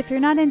this. If you're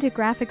not into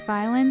graphic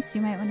violence,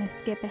 you might want to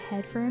skip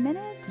ahead for a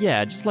minute.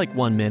 Yeah, just like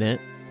 1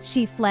 minute.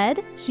 She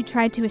fled. She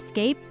tried to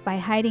escape by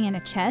hiding in a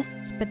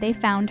chest, but they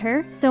found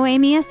her.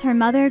 Soaemius, her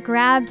mother,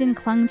 grabbed and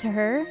clung to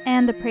her,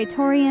 and the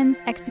Praetorians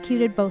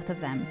executed both of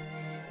them.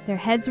 Their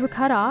heads were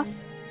cut off,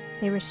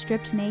 they were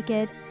stripped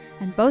naked,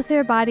 and both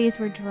their bodies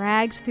were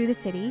dragged through the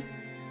city.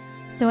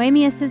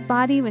 Soaemius's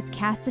body was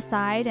cast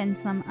aside in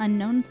some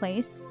unknown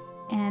place,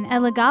 and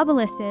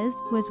Elagabalus's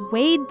was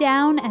weighed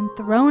down and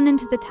thrown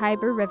into the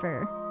Tiber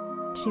River.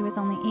 She was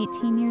only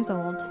 18 years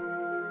old.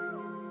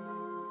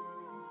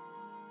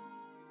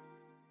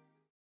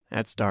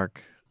 That's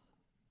dark.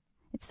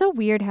 It's so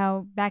weird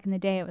how back in the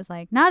day it was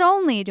like, not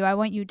only do I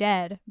want you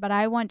dead, but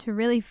I want to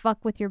really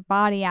fuck with your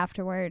body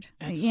afterward.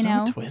 It's you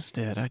know? so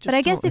twisted. But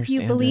I guess if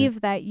you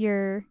believe that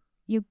you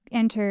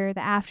enter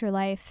the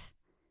afterlife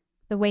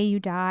the way you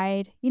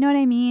died, you know what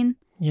I mean?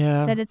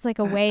 Yeah. That it's like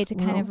a way to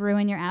kind of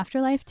ruin your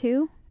afterlife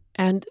too.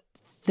 And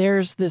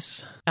there's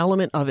this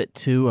element of it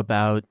too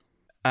about,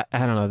 I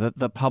don't know,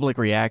 the public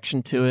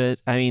reaction to it.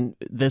 I mean,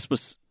 this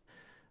was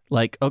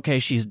like, okay,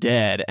 she's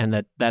dead,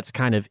 and that's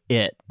kind of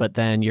it. But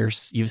then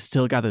you've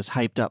still got this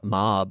hyped up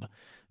mob,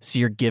 so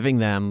you're giving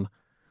them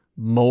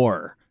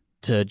more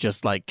to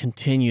just like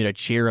continue to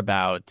cheer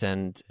about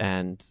and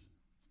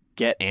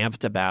get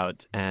amped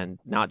about, and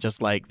not just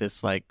like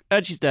this like,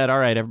 oh, she's dead, all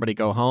right, everybody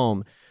go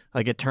home.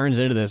 Like it turns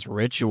into this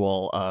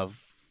ritual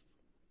of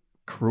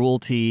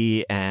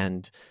cruelty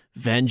and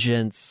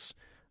vengeance,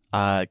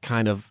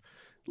 kind of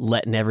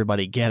letting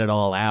everybody get it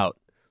all out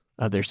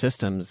of their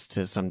systems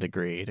to some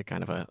degree, to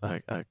kind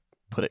of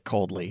put it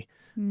coldly.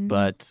 Mm-hmm.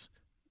 But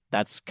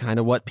that's kind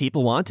of what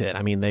people wanted.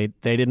 I mean, they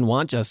didn't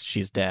want just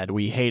she's dead.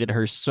 We hated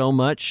her so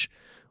much,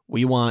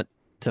 we want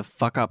to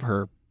fuck up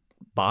her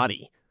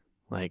body.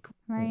 Like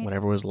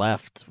whatever was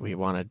left, we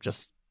want to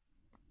just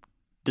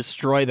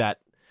destroy that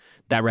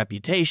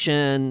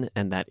reputation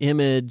and that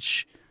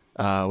image.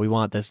 We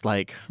want this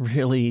like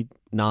really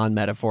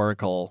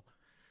non-metaphorical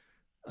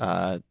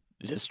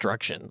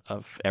destruction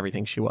of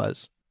everything she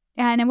was.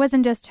 Yeah, and it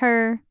wasn't just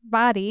her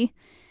body,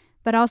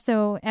 but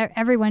also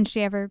everyone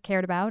she ever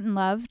cared about and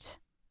loved.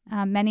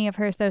 Many of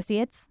her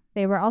associates,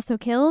 they were also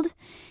killed,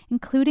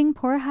 including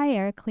poor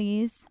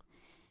Hierocles.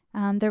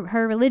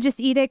 Her religious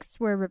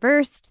edicts were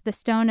reversed. The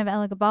stone of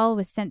Elagabal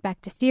was sent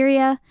back to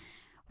Syria.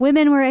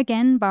 Women were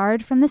again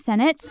barred from the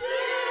Senate,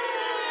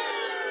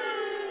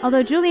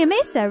 although Julia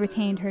Maesa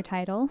retained her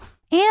title.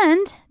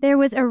 And there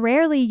was a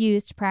rarely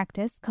used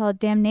practice called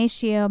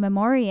damnatio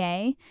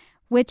memoriae,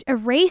 which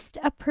erased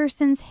a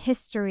person's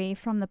history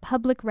from the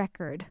public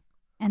record.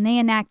 And they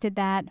enacted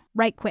that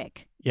right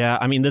quick. Yeah,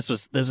 I mean, this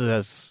was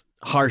as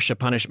harsh a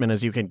punishment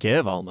as you can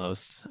give,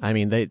 almost. I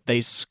mean,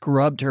 they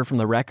scrubbed her from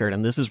the record,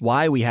 and this is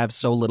why we have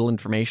so little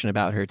information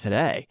about her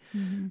today.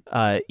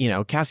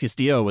 Mm-hmm. Cassius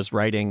Dio was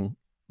writing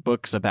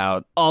books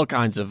about all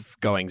kinds of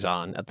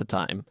goings-on at the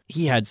time.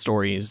 He had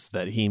stories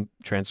that he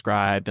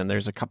transcribed, and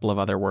there's a couple of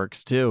other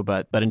works too,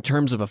 but in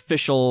terms of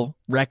official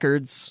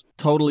records,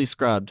 totally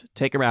scrubbed.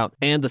 Take her out.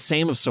 And the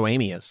same of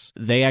Soaemius.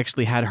 They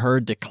actually had her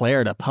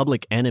declared a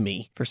public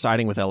enemy for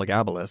siding with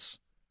Elagabalus.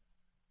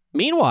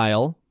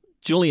 Meanwhile,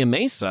 Julia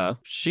Mesa,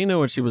 she knew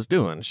what she was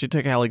doing. She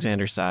took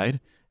Alexander's side,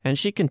 and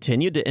she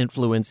continued to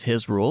influence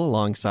his rule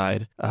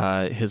alongside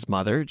his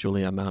mother,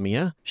 Julia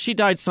Mamaea. She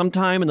died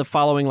sometime in the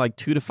following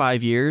 2 to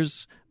 5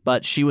 years,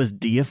 but she was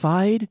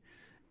deified,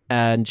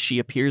 and she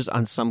appears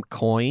on some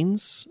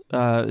coins,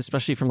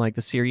 especially from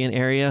the Syrian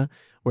area,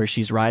 where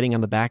she's riding on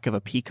the back of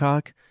a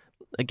peacock.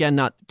 Again,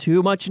 not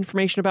too much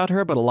information about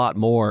her, but a lot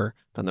more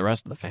than the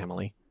rest of the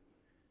family.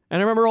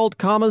 And I remember old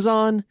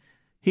Kamazan.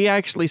 He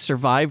actually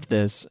survived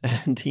this,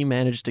 and he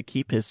managed to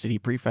keep his city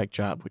prefect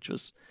job, which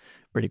was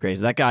pretty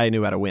crazy. That guy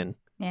knew how to win.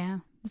 Yeah.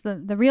 It's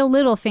the real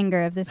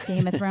Littlefinger of this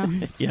Game of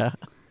Thrones. Yeah.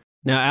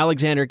 Now,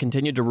 Alexander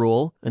continued to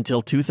rule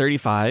until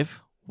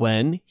 235,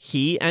 when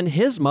he and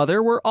his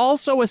mother were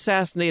also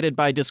assassinated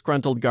by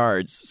disgruntled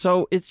guards.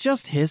 So it's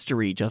just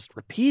history just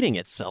repeating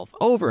itself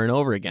over and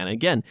over again.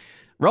 Again,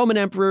 Roman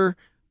emperor,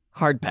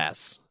 hard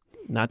pass.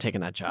 Not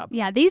taking that job.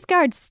 Yeah, these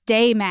guards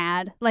stay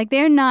mad.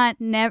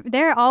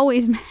 They're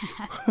always mad.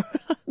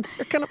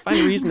 They're going to find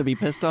a reason to be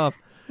pissed off.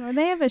 Well,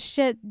 they have a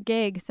shit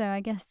gig, so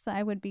I guess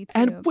I would be too.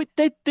 And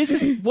this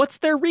is what's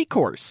their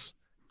recourse?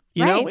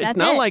 You know, it's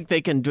not like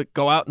they can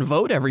go out and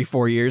vote every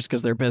 4 years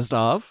because they're pissed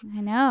off.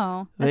 I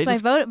know.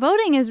 That's why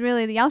voting is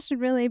really, y'all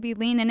should really be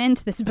leaning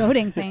into this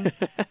voting thing.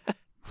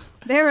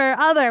 There are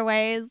other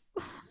ways.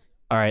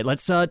 All right,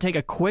 let's take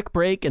a quick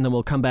break, and then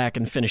we'll come back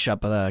and finish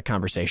up the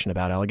conversation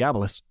about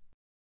Elagabalus.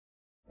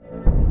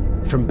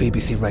 From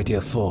BBC Radio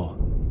 4,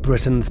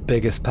 Britain's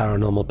biggest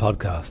paranormal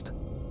podcast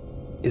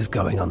is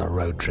going on a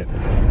road trip.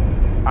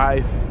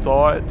 I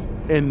thought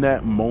in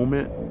that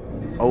moment,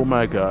 oh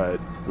my God,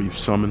 we've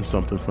summoned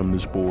something from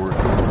this board.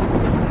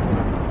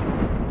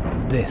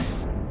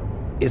 This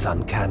is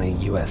Uncanny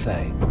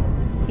USA.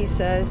 He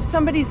says,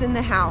 somebody's in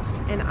the house,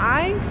 and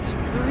I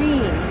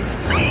screamed.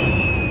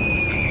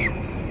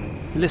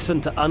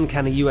 Listen to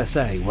Uncanny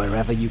USA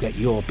wherever you get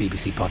your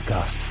BBC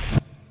podcasts,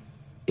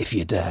 if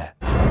you dare.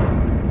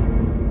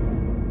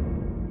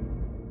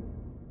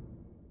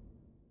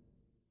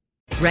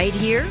 Right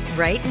here,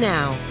 right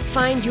now.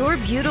 Find your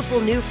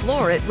beautiful new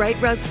floor at Right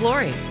Rug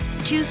Flooring.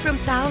 Choose from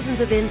thousands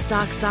of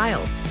in-stock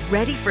styles,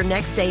 ready for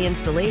next day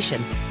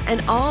installation,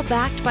 and all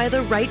backed by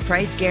the right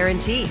price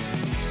guarantee.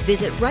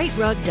 Visit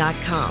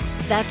rightrug.com.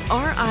 That's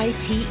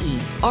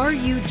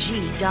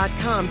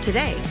RITERUG.com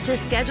today to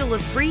schedule a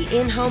free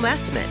in-home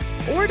estimate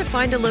or to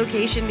find a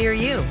location near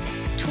you.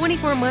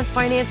 24-month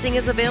financing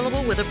is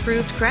available with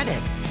approved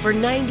credit. For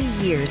 90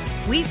 years,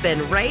 we've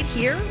been right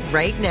here,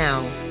 right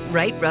now.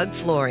 Right Rug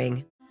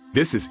Flooring.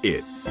 This is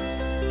it.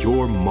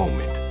 Your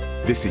moment.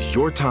 This is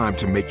your time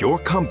to make your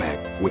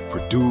comeback with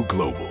Purdue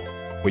Global.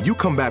 When you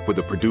come back with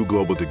a Purdue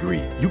Global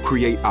degree, you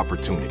create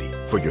opportunity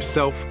for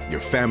yourself, your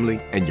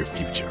family, and your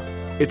future.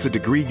 It's a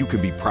degree you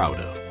can be proud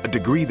of, a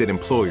degree that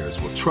employers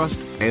will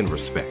trust and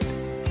respect.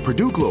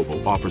 Purdue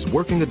Global offers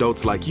working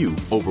adults like you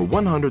over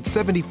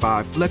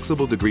 175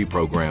 flexible degree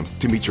programs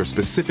to meet your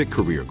specific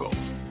career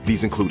goals.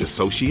 These include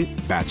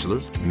associate,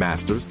 bachelor's,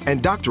 master's,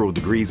 and doctoral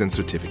degrees and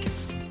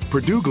certificates.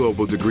 Purdue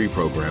Global degree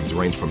programs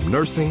range from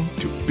nursing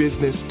to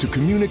business to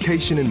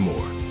communication and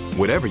more.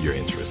 Whatever your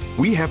interest,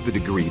 we have the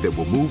degree that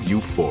will move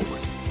you forward.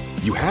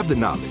 You have the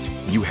knowledge,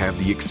 you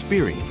have the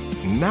experience.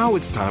 Now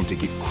it's time to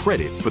get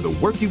credit for the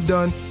work you've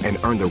done and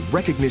earn the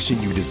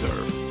recognition you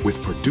deserve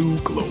with Purdue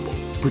Global,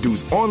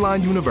 Purdue's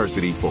online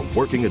university for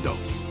working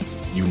adults.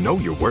 You know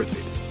you're worth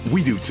it.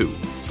 We do too.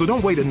 So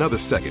don't wait another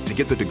second to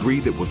get the degree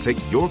that will take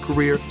your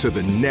career to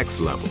the next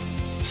level.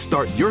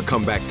 Start your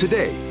comeback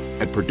today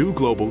at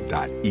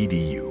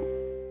purdueglobal.edu.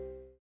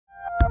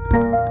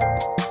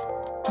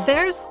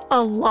 There's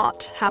a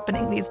lot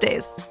happening these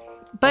days,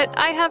 but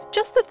I have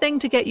just the thing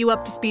to get you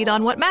up to speed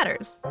on what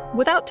matters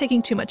without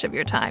taking too much of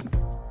your time.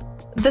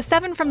 The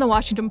 7 from the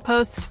Washington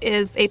Post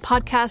is a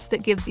podcast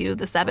that gives you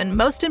the 7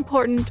 most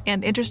important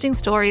and interesting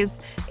stories,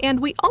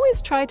 and we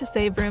always try to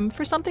save room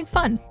for something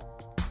fun.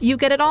 You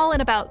get it all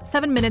in about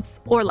 7 minutes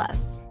or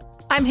less.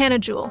 I'm Hannah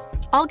Jewell.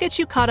 I'll get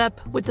you caught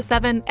up with the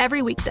 7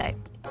 every weekday.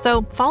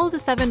 So follow the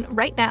 7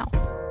 right now.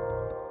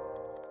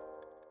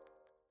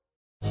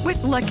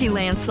 With Lucky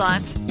Land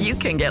Slots, you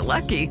can get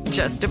lucky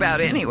just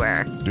about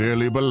anywhere.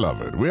 Dearly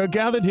beloved, we are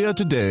gathered here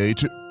today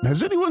to...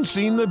 Has anyone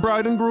seen the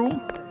bride and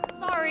groom?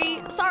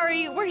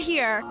 Sorry, we're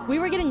here. We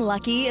were getting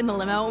lucky in the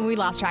limo and we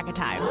lost track of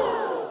time.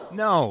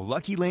 No,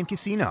 Lucky Land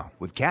Casino,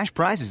 with cash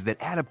prizes that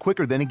add up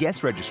quicker than a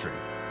guest registry.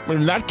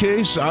 In that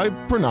case, I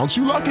pronounce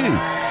you lucky.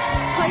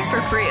 Play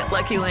for free at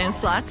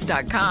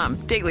LuckyLandSlots.com.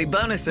 Daily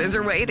bonuses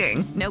are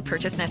waiting. No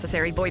purchase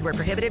necessary. Void where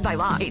prohibited by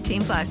law.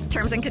 18+.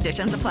 Terms and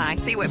conditions apply.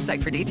 See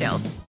website for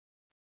details.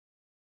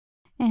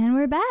 And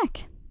we're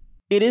back.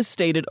 It is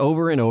stated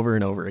over and over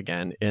and over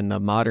again in the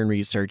modern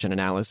research and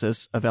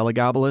analysis of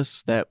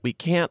Elagabalus that we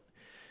can't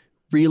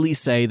really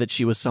say that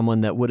she was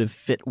someone that would have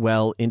fit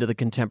well into the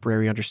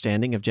contemporary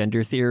understanding of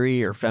gender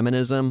theory or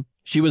feminism.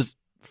 She was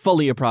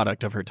fully a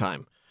product of her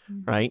time,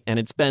 right? And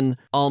it's been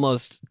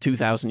almost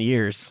 2,000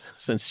 years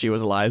since she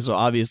was alive, so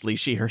obviously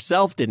she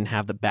herself didn't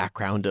have the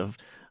background of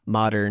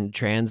modern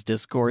trans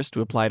discourse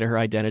to apply to her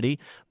identity.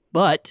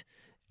 But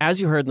as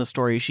you heard in the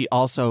story, she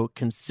also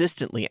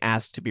consistently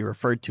asked to be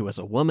referred to as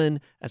a woman,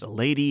 as a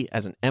lady,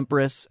 as an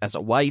empress, as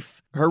a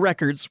wife. Her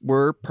records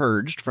were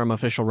purged from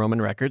official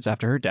Roman records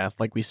after her death,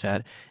 like we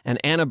said. And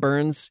Anna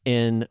Burns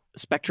in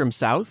Spectrum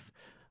South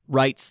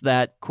writes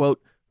that,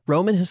 quote,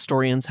 Roman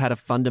historians had a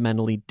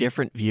fundamentally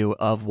different view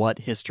of what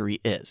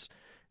history is.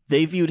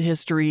 They viewed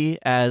history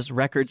as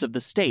records of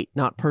the state,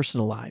 not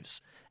personal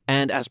lives,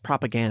 and as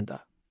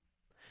propaganda.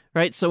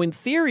 Right? So in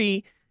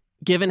theory,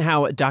 given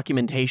how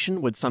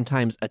documentation would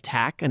sometimes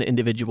attack an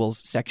individual's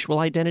sexual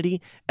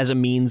identity as a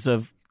means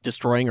of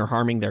destroying or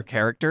harming their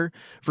character.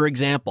 For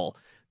example,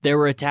 there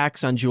were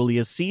attacks on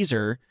Julius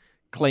Caesar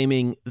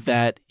claiming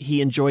that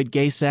he enjoyed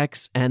gay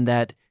sex and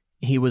that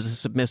he was a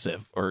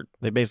submissive, or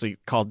they basically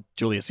called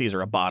Julius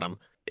Caesar a bottom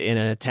in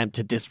an attempt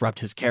to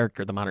disrupt his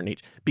character, the modern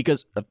age,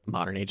 because of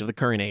the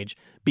current age,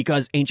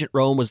 because ancient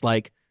Rome was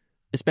like,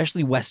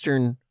 especially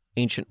Western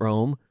ancient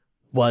Rome,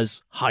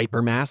 was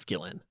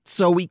hyper-masculine.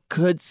 So we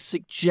could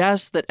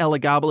suggest that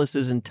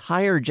Elagabalus's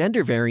entire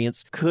gender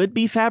variance could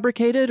be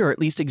fabricated or at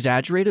least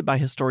exaggerated by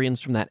historians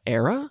from that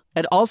era.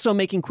 And also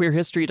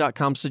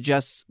MakingQueerHistory.com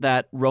suggests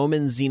that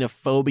Roman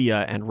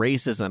xenophobia and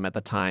racism at the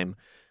time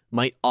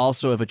might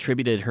also have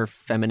attributed her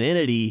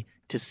femininity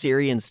to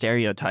Syrian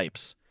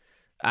stereotypes.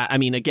 I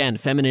mean, again,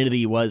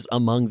 femininity was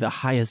among the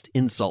highest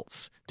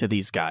insults to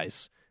these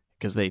guys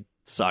because they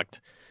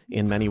sucked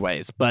in many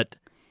ways. But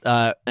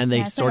and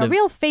they sort of a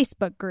real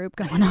Facebook group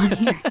going on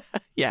here.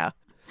 Yeah.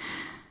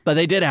 But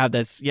they did have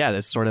this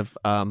sort of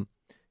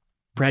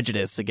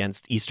prejudice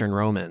against Eastern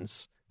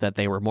Romans, that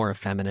they were more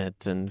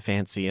effeminate and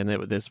fancy, and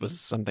this was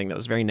something that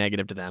was very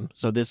negative to them.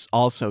 So this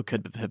also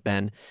could have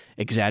been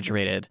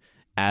exaggerated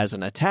as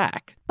an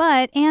attack.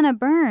 But Anna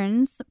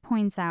Burns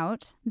points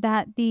out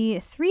that the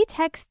 3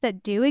 texts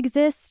that do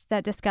exist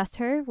that discuss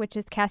her, which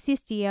is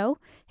Cassius Dio,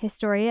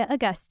 Historia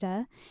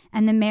Augusta,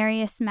 and the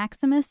Marius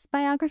Maximus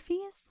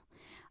biographies,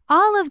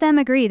 all of them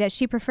agree that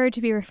she preferred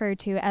to be referred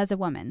to as a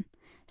woman.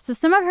 So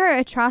some of her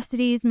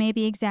atrocities may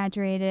be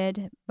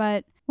exaggerated,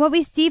 but what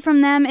we see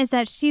from them is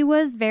that she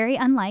was very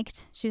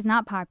unliked, she was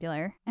not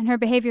popular, and her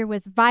behavior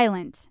was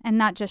violent and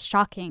not just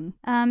shocking.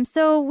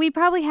 So we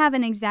probably have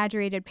an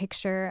exaggerated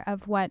picture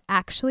of what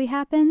actually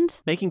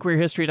happened.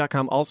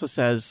 MakingQueerHistory.com also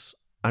says,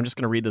 I'm just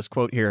going to read this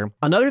quote here.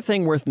 Another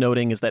thing worth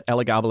noting is that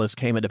Elagabalus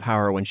came into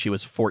power when she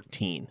was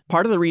 14.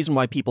 Part of the reason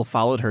why people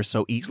followed her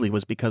so easily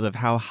was because of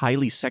how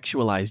highly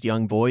sexualized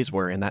young boys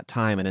were in that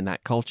time and in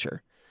that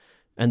culture.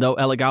 And though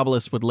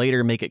Elagabalus would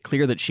later make it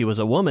clear that she was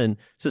a woman,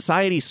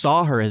 society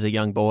saw her as a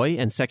young boy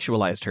and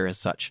sexualized her as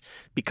such.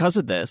 Because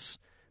of this,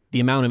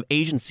 the amount of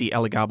agency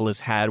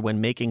Elagabalus had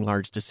when making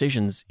large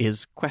decisions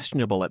is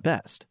questionable at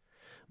best.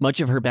 Much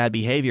of her bad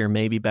behavior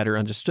may be better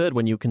understood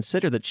when you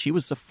consider that she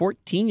was a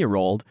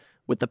 14-year-old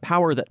with the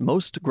power that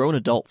most grown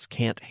adults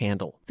can't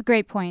handle. It's a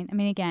great point. I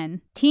mean,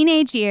 again,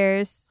 teenage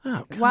years,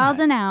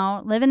 wild and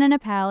out, living in a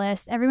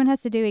palace. Everyone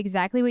has to do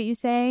exactly what you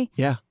say.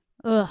 Yeah.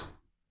 Ugh.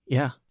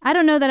 Yeah. I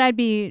don't know that I'd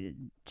be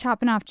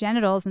chopping off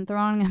genitals and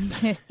throwing them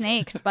to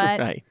snakes, but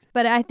right.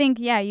 But I think,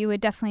 yeah, you would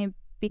definitely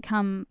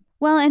become,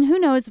 well, and who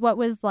knows what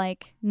was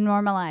like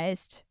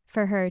normalized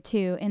for her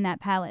too in that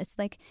palace.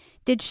 Like,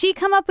 did she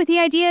come up with the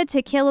idea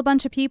to kill a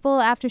bunch of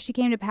people after she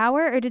came to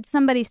power, or did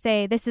somebody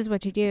say, this is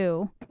what you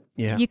do?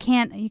 Yeah. You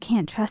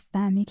can't trust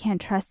them. You can't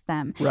trust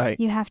them. Right.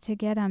 You have to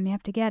get them. You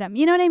have to get them.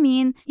 You know what I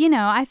mean? You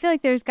know, I feel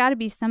like there's got to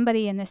be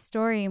somebody in this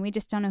story, and we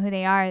just don't know who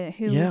they are,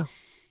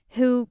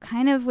 who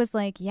kind of was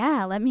like,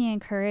 yeah, let me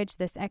encourage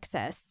this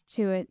excess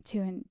to a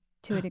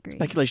degree.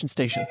 Speculation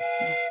Station.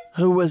 Yes.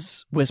 Who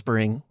was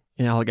whispering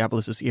in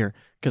Elagabalus's ear?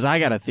 Because I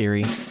got a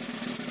theory.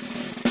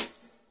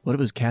 What if it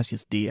was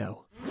Cassius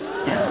Dio?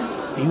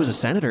 He was a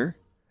senator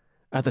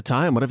at the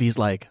time. What if he's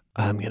like,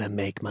 I'm going to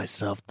make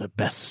myself the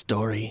best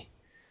story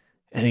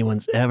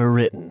anyone's ever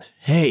written.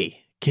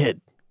 Hey,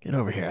 kid, get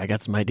over here. I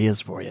got some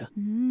ideas for you.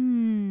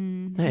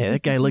 Hey,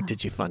 that guy looked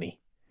at you funny.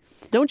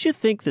 Don't you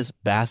think this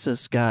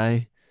Bassus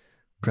guy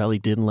probably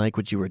didn't like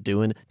what you were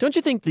doing? Don't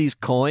you think these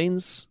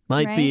coins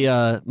might be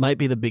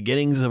the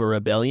beginnings of a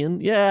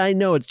rebellion? Yeah, I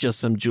know it's just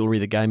some jewelry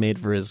the guy made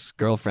for his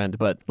girlfriend,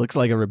 but looks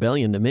like a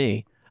rebellion to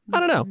me. I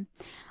don't know.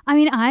 I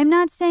mean, I'm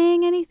not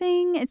saying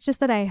anything. It's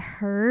just that I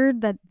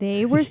heard that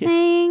they were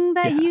saying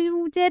that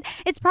you did.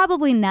 It's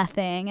probably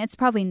nothing.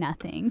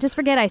 Just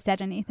forget I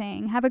said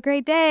anything. Have a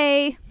great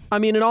day. I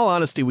mean, in all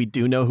honesty, we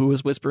do know who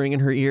was whispering in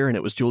her ear, and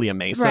it was Julia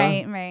Mesa.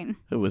 Right.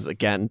 Who was,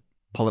 again,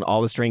 pulling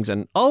all the strings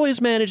and always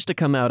managed to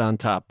come out on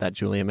top, that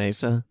Julia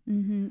Mesa.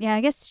 Mm-hmm. Yeah,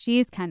 I guess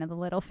she's kind of the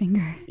little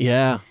finger.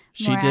 Yeah,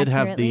 she did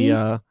have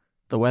the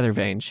weather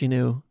vane. She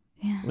knew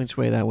which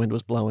way that wind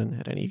was blowing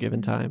at any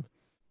given time.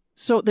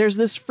 So there's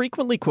this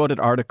frequently quoted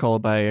article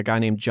by a guy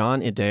named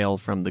John Idale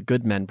from the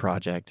Good Men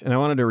Project, and I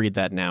wanted to read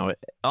that now.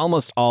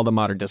 Almost all the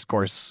modern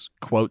discourse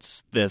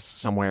quotes this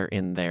somewhere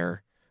in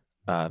their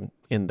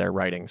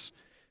writings.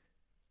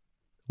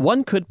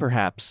 One could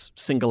perhaps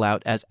single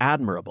out as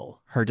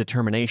admirable her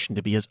determination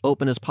to be as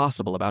open as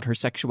possible about her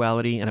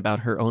sexuality and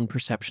about her own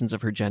perceptions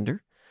of her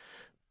gender.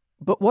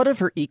 But what of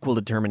her equal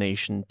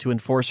determination to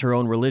enforce her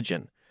own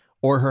religion,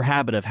 or her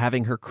habit of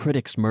having her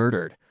critics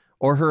murdered,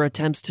 or her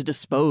attempts to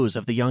dispose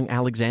of the young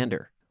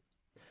Alexander?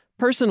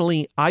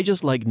 Personally, I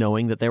just like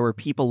knowing that there were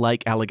people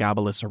like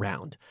Elagabalus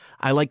around.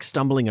 I like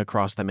stumbling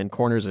across them in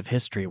corners of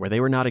history where they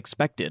were not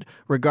expected,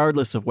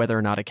 regardless of whether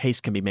or not a case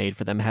can be made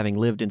for them having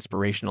lived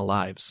inspirational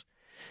lives.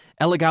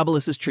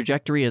 Elagabalus's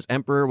trajectory as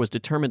emperor was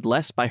determined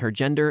less by her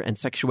gender and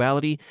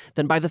sexuality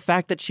than by the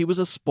fact that she was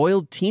a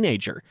spoiled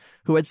teenager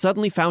who had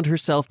suddenly found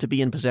herself to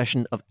be in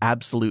possession of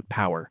absolute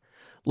power.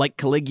 Like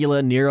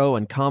Caligula, Nero,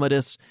 and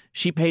Commodus,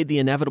 she paid the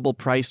inevitable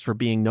price for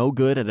being no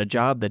good at a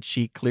job that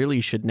she clearly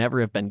should never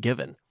have been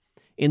given.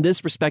 In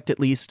this respect, at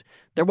least,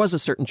 there was a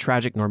certain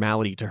tragic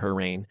normality to her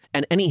reign,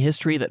 and any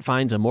history that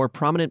finds a more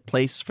prominent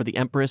place for the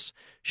empress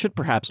should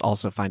perhaps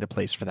also find a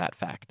place for that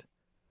fact.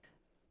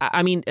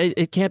 I mean,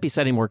 it can't be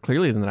said any more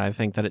clearly than that. I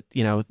think that,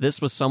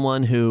 this was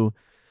someone who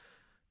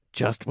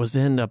just was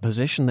in a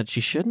position that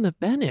she shouldn't have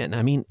been in.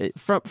 I mean,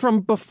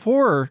 from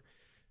before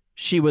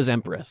she was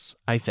empress,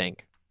 I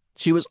think.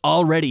 She was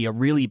already a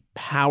really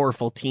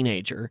powerful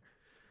teenager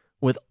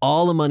with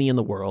all the money in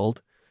the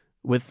world,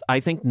 with, I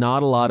think,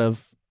 not a lot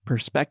of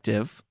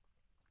perspective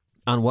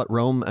on what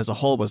Rome as a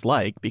whole was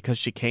like, because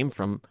she came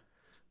from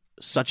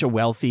such a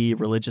wealthy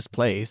religious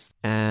place.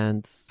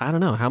 And I don't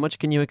know, how much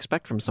can you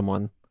expect from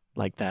someone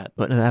like that,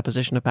 but in that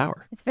position of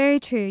power? It's very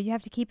true. You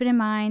have to keep it in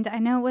mind. I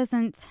know it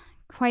wasn't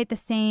quite the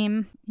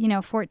same,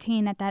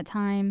 14 at that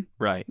time.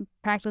 Right.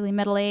 Practically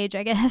middle age,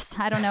 I guess.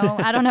 I don't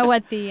know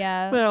what the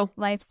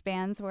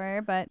lifespans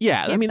were, but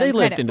yeah, I mean, they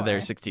lived into their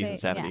 60s and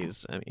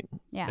 70s. Yeah. I mean,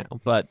 yeah.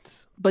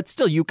 But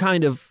still, you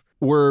kind of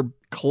were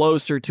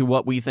closer to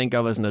what we think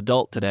of as an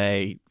adult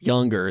today,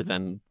 younger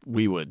than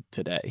we would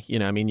today. You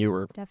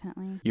were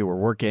definitely, you were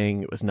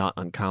working. It was not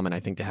uncommon, I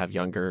think, to have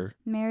younger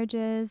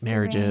marriages.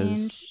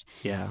 Arranged.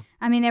 Yeah.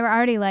 I mean, they were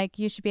already like,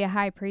 you should be a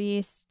high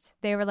priest.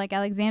 They were like,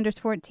 Alexander's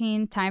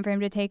 14, time for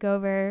him to take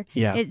over.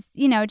 Yeah. It's,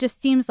 it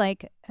just seems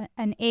like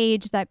an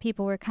age that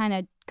people were kind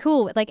of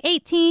cool with. Like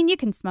 18, you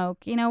can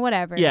smoke,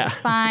 whatever. Yeah. It's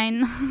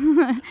fine.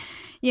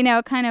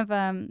 Kind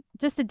of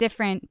just a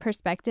different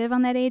perspective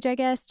on that age, I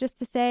guess, just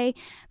to say.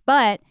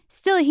 But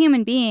still a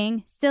human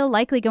being, still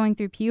likely going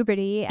through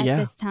puberty at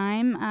this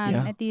time,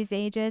 at these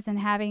ages,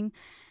 and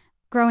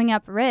growing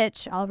up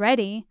rich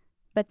already,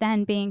 but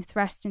then being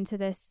thrust into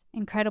this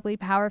incredibly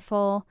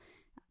powerful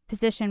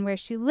position where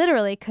she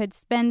literally could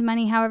spend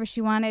money however she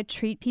wanted,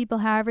 treat people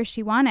however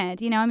she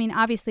wanted.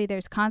 Obviously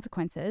there's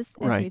consequences,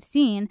 as we've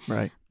seen,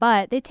 right?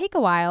 But they take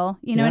a while,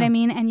 you know what I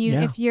mean? And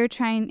if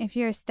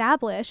you're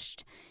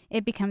established,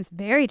 it becomes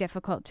very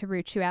difficult to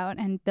root you out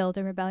and build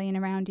a rebellion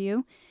around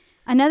you.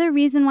 Another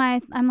reason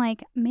why I'm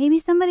like, maybe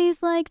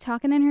somebody's like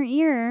talking in her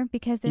ear,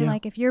 because they're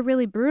like, if you're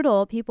really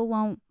brutal, people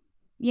won't,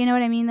 you know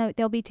what I mean?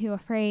 They'll be too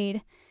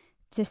afraid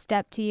to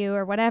step to you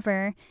or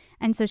whatever.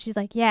 And so she's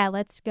like, yeah,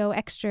 let's go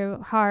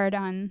extra hard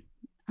on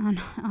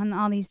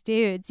all these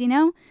dudes,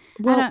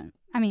 Well,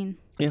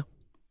 yeah.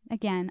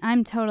 Again,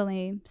 I'm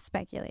totally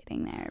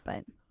speculating there,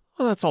 but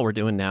well, that's all we're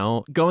doing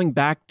now. Going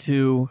back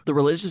to the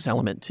religious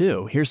element,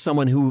 too. Here's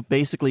someone who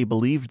basically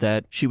believed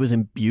that she was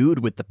imbued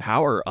with the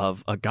power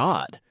of a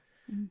god,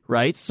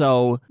 right?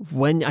 So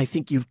when I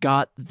think you've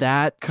got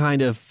that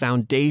kind of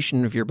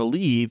foundation of your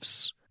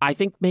beliefs, I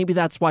think maybe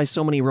that's why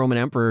so many Roman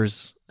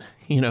emperors,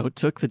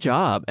 took the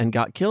job and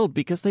got killed,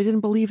 because they didn't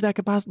believe that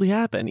could possibly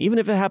happen. Even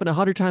if it happened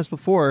 100 times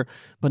before,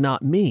 but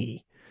not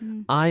me.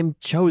 I'm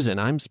chosen.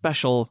 I'm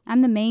special.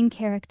 I'm the main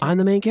character. I'm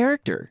the main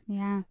character.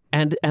 Yeah.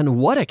 And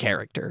what a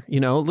character,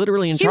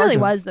 literally in charge. She really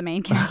was the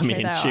main character,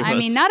 though.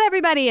 Not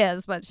everybody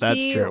is, but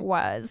she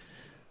was.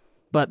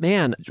 But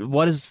man,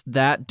 what does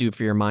that do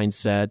for your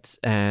mindset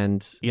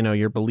and,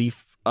 your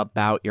belief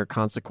about your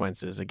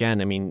consequences?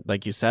 Again,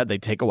 like you said, they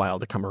take a while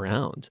to come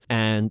around.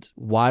 And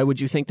why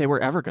would you think they were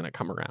ever going to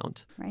come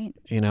around? Right.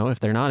 If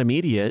they're not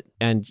immediate.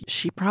 And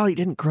she probably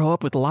didn't grow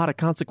up with a lot of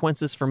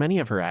consequences for many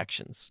of her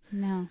actions.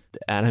 No.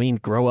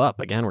 And grow up.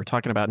 Again, we're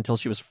talking about until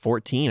she was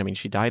 14.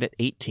 She died at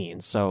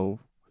 18. So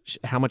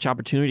how much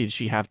opportunity did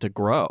she have to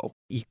grow?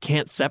 You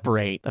can't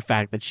separate the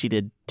fact that she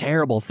did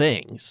terrible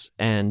things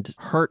and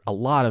hurt a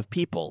lot of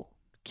people,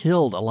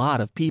 killed a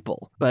lot of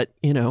people. But,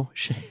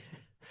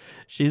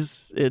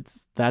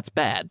 that's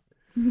bad.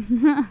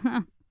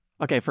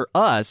 Okay, for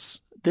us,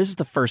 this is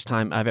the first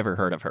time I've ever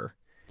heard of her.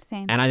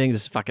 Same. And I think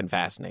this is fucking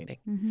fascinating.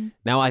 Mm-hmm.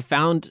 Now, I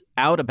found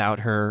out about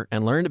her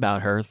and learned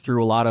about her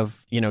through a lot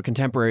of,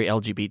 contemporary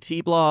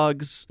LGBT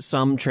blogs,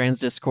 some trans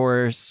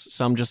discourse,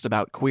 some just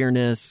about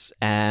queerness,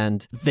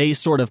 and they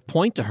sort of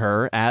point to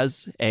her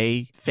as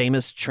a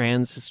famous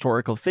trans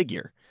historical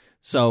figure.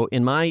 So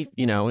in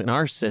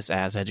our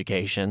cis-ass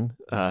education,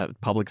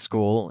 public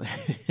school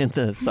in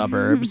the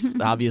suburbs,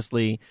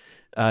 obviously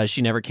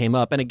she never came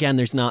up. And again,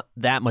 there's not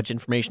that much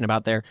information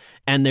about there.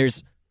 And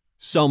there's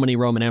so many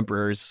Roman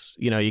emperors,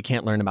 you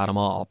can't learn about them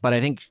all. But I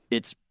think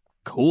it's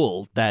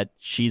cool that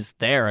she's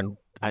there, and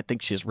I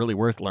think she's really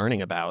worth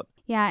learning about.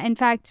 Yeah, in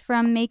fact,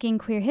 from Making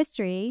Queer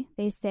History,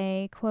 they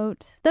say,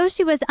 quote, though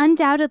she was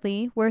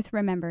undoubtedly worth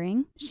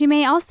remembering, she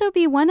may also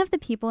be one of the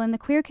people in the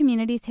queer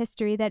community's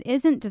history that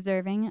isn't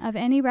deserving of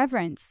any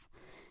reverence.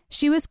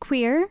 She was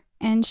queer,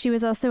 and she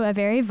was also a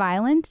very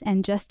violent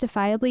and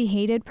justifiably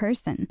hated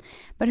person,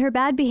 but her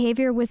bad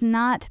behavior was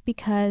not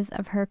because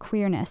of her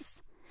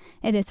queerness.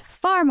 It is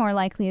far more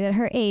likely that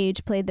her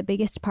age played the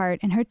biggest part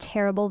in her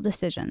terrible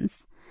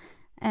decisions.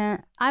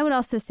 I would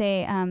also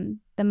say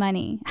the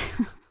money.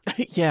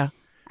 Yeah.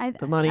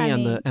 The money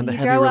and the heavy religion.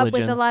 You grow up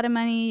with a lot of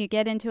money, you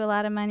get into a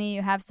lot of money,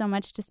 you have so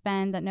much to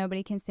spend that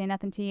nobody can say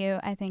nothing to you.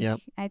 I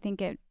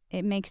think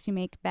it makes you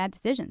make bad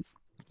decisions.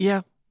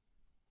 Yeah.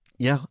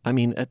 Yeah. I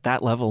mean, at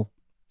that level,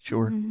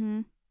 sure.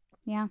 Mm-hmm.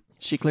 Yeah.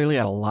 She clearly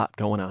had a lot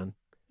going on.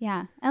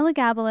 Yeah.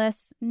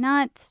 Elagabalus,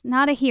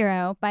 not a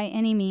hero by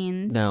any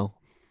means. No.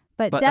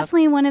 But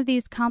definitely one of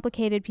these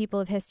complicated people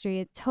of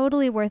history.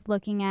 Totally worth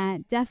looking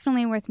at.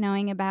 Definitely worth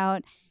knowing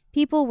about.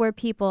 People were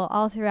people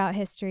all throughout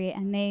history,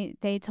 and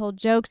they told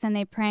jokes, and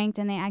they pranked,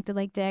 and they acted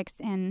like dicks,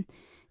 and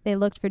they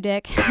looked for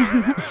dick.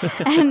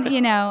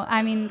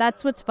 And,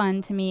 that's what's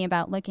fun to me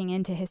about looking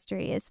into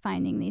history, is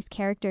finding these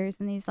characters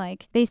and these,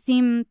 they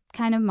seem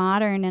kind of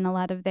modern in a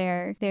lot of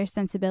their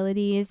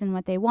sensibilities and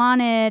what they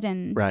wanted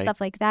and stuff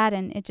like that.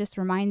 And it just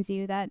reminds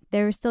you that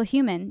they were still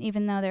human,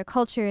 even though their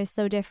culture is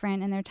so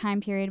different and their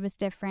time period was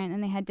different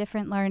and they had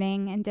different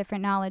learning and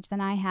different knowledge than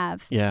I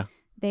have. Yeah.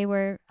 They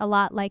were a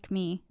lot like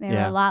me. They were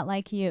a lot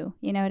like you.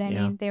 You know what I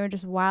mean? They were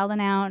just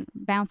wilding out,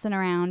 bouncing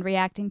around,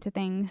 reacting to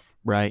things.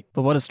 Right.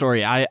 But what a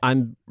story.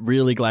 I'm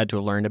really glad to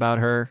have learned about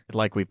her,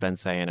 like we've been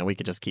saying, and we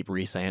could just keep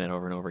re-saying it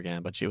over and over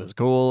again. But she was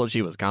cool,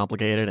 she was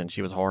complicated, and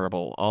she was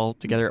horrible all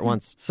together at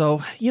once.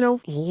 So,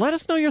 let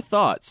us know your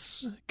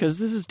thoughts, because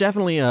this is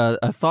definitely a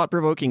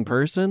thought-provoking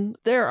person.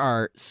 There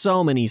are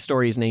so many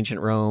stories in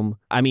ancient Rome.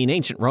 I mean,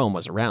 ancient Rome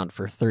was around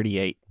for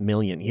 38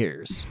 million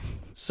years.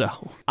 So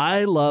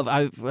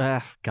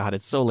God,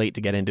 it's so late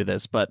to get into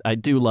this, but I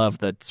do love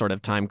the sort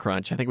of time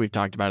crunch. I think we've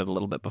talked about it a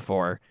little bit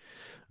before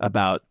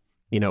about,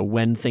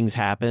 when things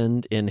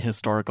happened in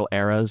historical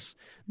eras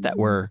that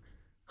were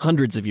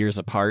hundreds of years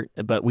apart,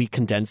 but we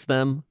condensed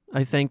them,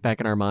 I think, back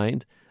in our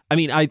mind. I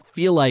mean, I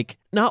feel like,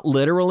 not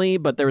literally,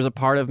 but there was a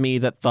part of me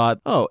that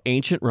thought,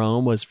 ancient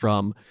Rome was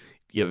from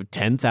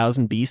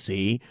 10,000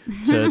 BC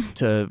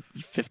to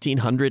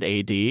 1500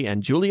 AD,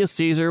 and Julius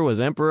Caesar was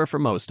emperor for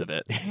most of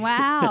it.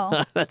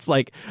 Wow. That's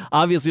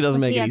obviously doesn't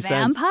make any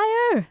sense.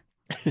 Vampire?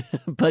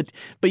 But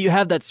you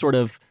have that sort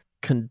of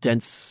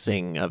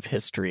condensing of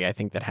history, I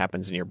think, that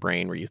happens in your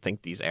brain where you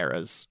think these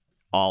eras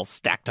all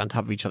stacked on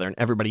top of each other and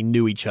everybody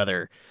knew each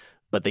other,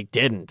 but they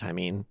didn't. I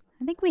mean,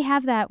 I think we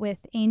have that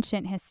with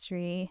ancient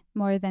history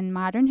more than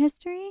modern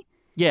history.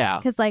 Yeah.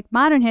 Because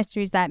modern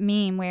history is that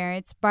meme where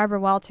it's Barbara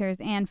Walters,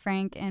 Anne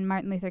Frank, and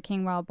Martin Luther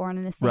King were all born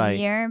in the same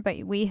year,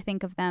 but we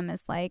think of them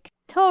as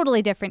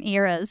totally different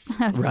eras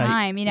of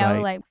time,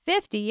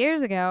 50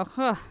 years ago.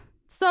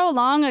 So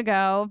long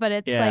ago, but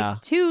it's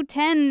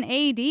 210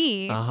 AD.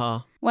 Uh-huh.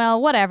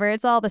 Well, whatever.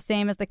 It's all the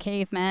same as the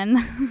cavemen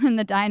and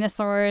the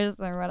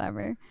dinosaurs or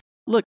whatever.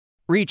 Look,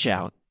 reach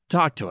out.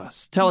 Talk to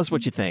us. Tell us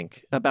what you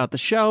think about the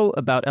show,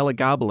 about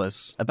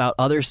Elagabalus, about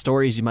other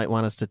stories you might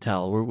want us to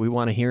tell. We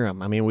want to hear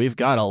them. I mean, we've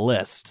got a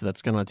list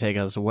that's going to take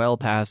us well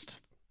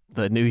past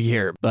the new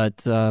year,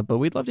 but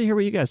we'd love to hear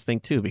what you guys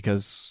think too,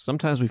 because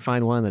sometimes we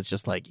find one that's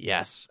just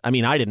yes. I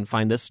mean, I didn't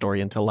find this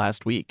story until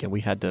last week, and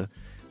we had to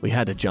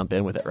jump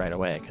in with it right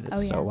away because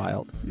it's so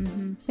wild.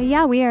 Mm-hmm. But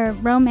yeah, we are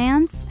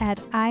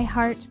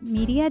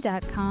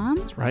romance@iheartmedia.com.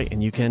 That's right.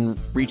 And you can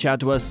reach out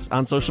to us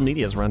on social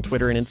medias. We're on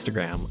Twitter and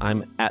Instagram.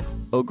 I'm at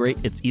Oh Great,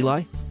 It's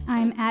Eli.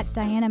 I'm at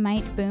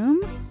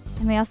DianaMightBoom.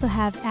 And we also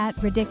have at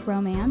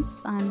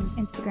 @RidicRomance on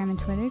Instagram and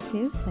Twitter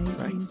too. So you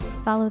can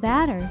follow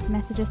that or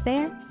message us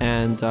there.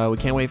 And we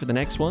can't wait for the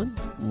next one.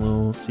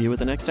 We'll see you with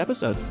the next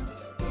episode.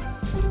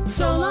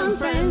 So long,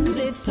 friends,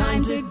 it's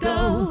time to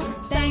go.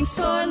 Thanks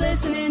for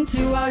listening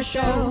to our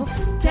show.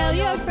 Tell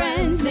your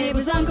friends,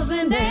 neighbors, uncles,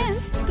 and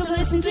aunts to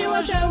listen to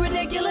our show,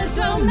 Ridiculous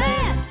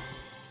Romance.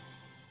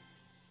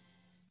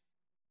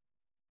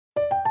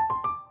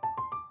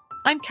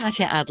 I'm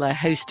Katya Adler,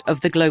 host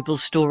of The Global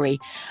Story.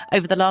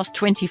 Over the last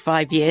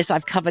 25 years,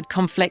 I've covered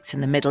conflicts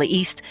in the Middle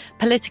East,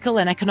 political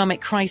and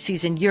economic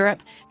crises in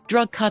Europe,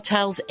 drug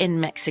cartels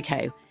in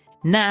Mexico.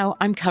 Now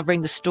I'm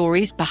covering the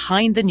stories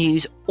behind the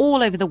news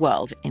all over the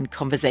world in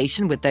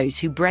conversation with those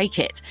who break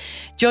it.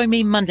 Join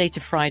me Monday to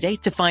Friday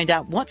to find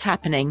out what's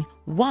happening,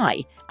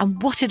 why,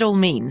 and what it all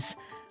means.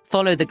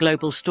 Follow The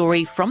Global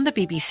Story from the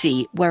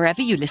BBC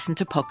wherever you listen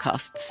to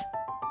podcasts.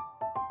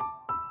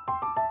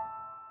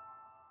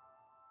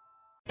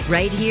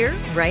 Right here,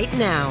 right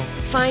now.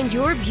 Find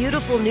your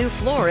beautiful new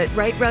floor at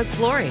Right Rug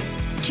Flooring.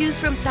 Choose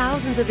from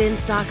thousands of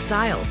in-stock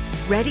styles,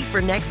 ready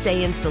for next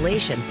day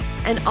installation,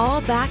 and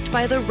all backed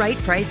by the right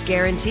price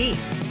guarantee.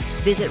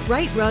 Visit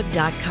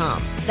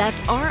rightrug.com.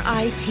 That's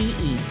RITERUG.com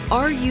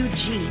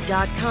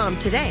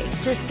today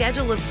to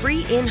schedule a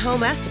free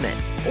in-home estimate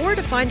or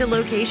to find a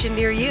location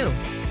near you.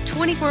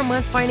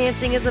 24-month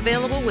financing is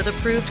available with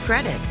approved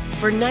credit.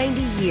 For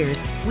 90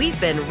 years, we've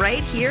been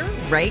right here,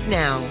 right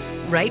now.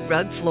 Right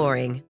Rug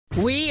Flooring.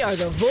 We are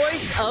the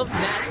voice of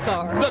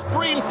NASCAR. The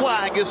green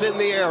flag is in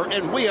the air,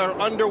 and we are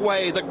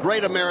underway. The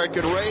Great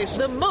American Race.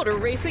 The Motor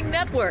Racing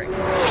Network.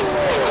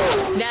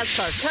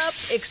 NASCAR Cup,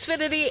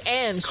 Xfinity,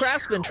 and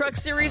Craftsman Truck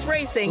Series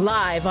Racing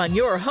live on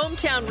your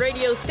hometown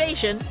radio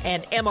station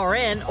and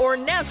MRN or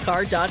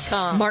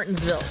NASCAR.com.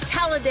 Martinsville,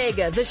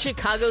 Talladega, the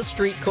Chicago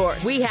Street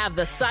Course. We have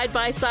the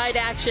side-by-side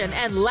action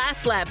and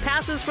last lap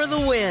passes for the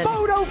win.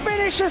 Photo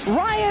finishes.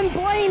 Ryan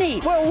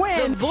Blaney will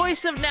win. The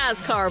voice of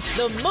NASCAR,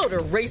 the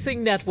Motor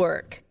Racing Network.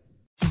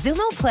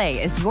 Xumo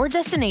Play is your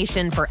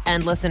destination for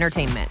endless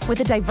entertainment. With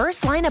a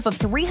diverse lineup of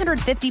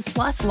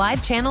 350-plus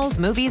live channels,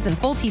 movies, and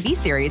full TV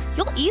series,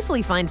 you'll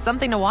easily find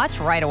something to watch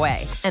right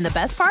away. And the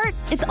best part?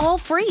 It's all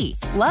free.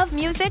 Love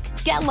music?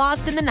 Get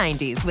lost in the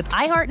 90s with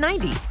iHeart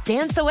 90s,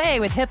 dance away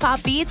with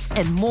hip-hop beats,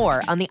 and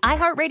more on the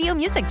iHeartRadio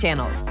music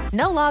channels.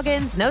 No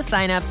logins, no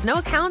signups, no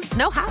accounts,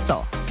 no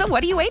hassle. So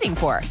what are you waiting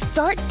for?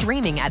 Start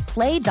streaming at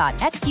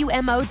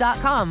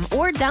play.xumo.com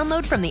or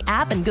download from the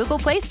app and Google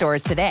Play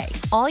stores today.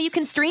 All you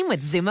can stream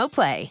with Xumo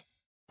Play.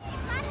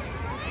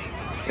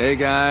 Hey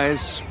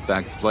guys,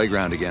 back at the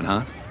playground again,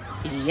 huh?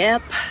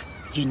 Yep.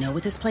 You know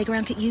what this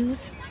playground could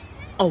use?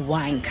 A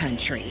wine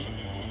country.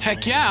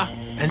 Heck yeah,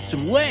 and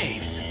some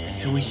waves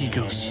so we could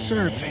go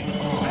surfing.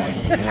 Oh,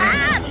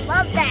 yeah.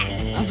 Love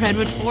that. A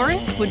redwood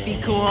forest would be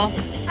cool.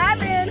 I'm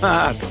in.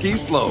 Ski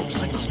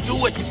slopes. Let's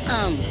do it.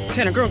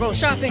 Can a girl go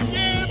shopping?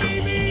 Yeah,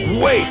 baby.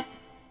 Wait.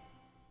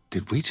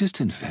 Did we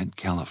just invent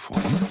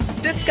California?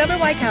 Discover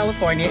why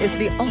California is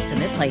the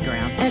ultimate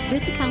playground at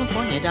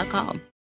visitcalifornia.com.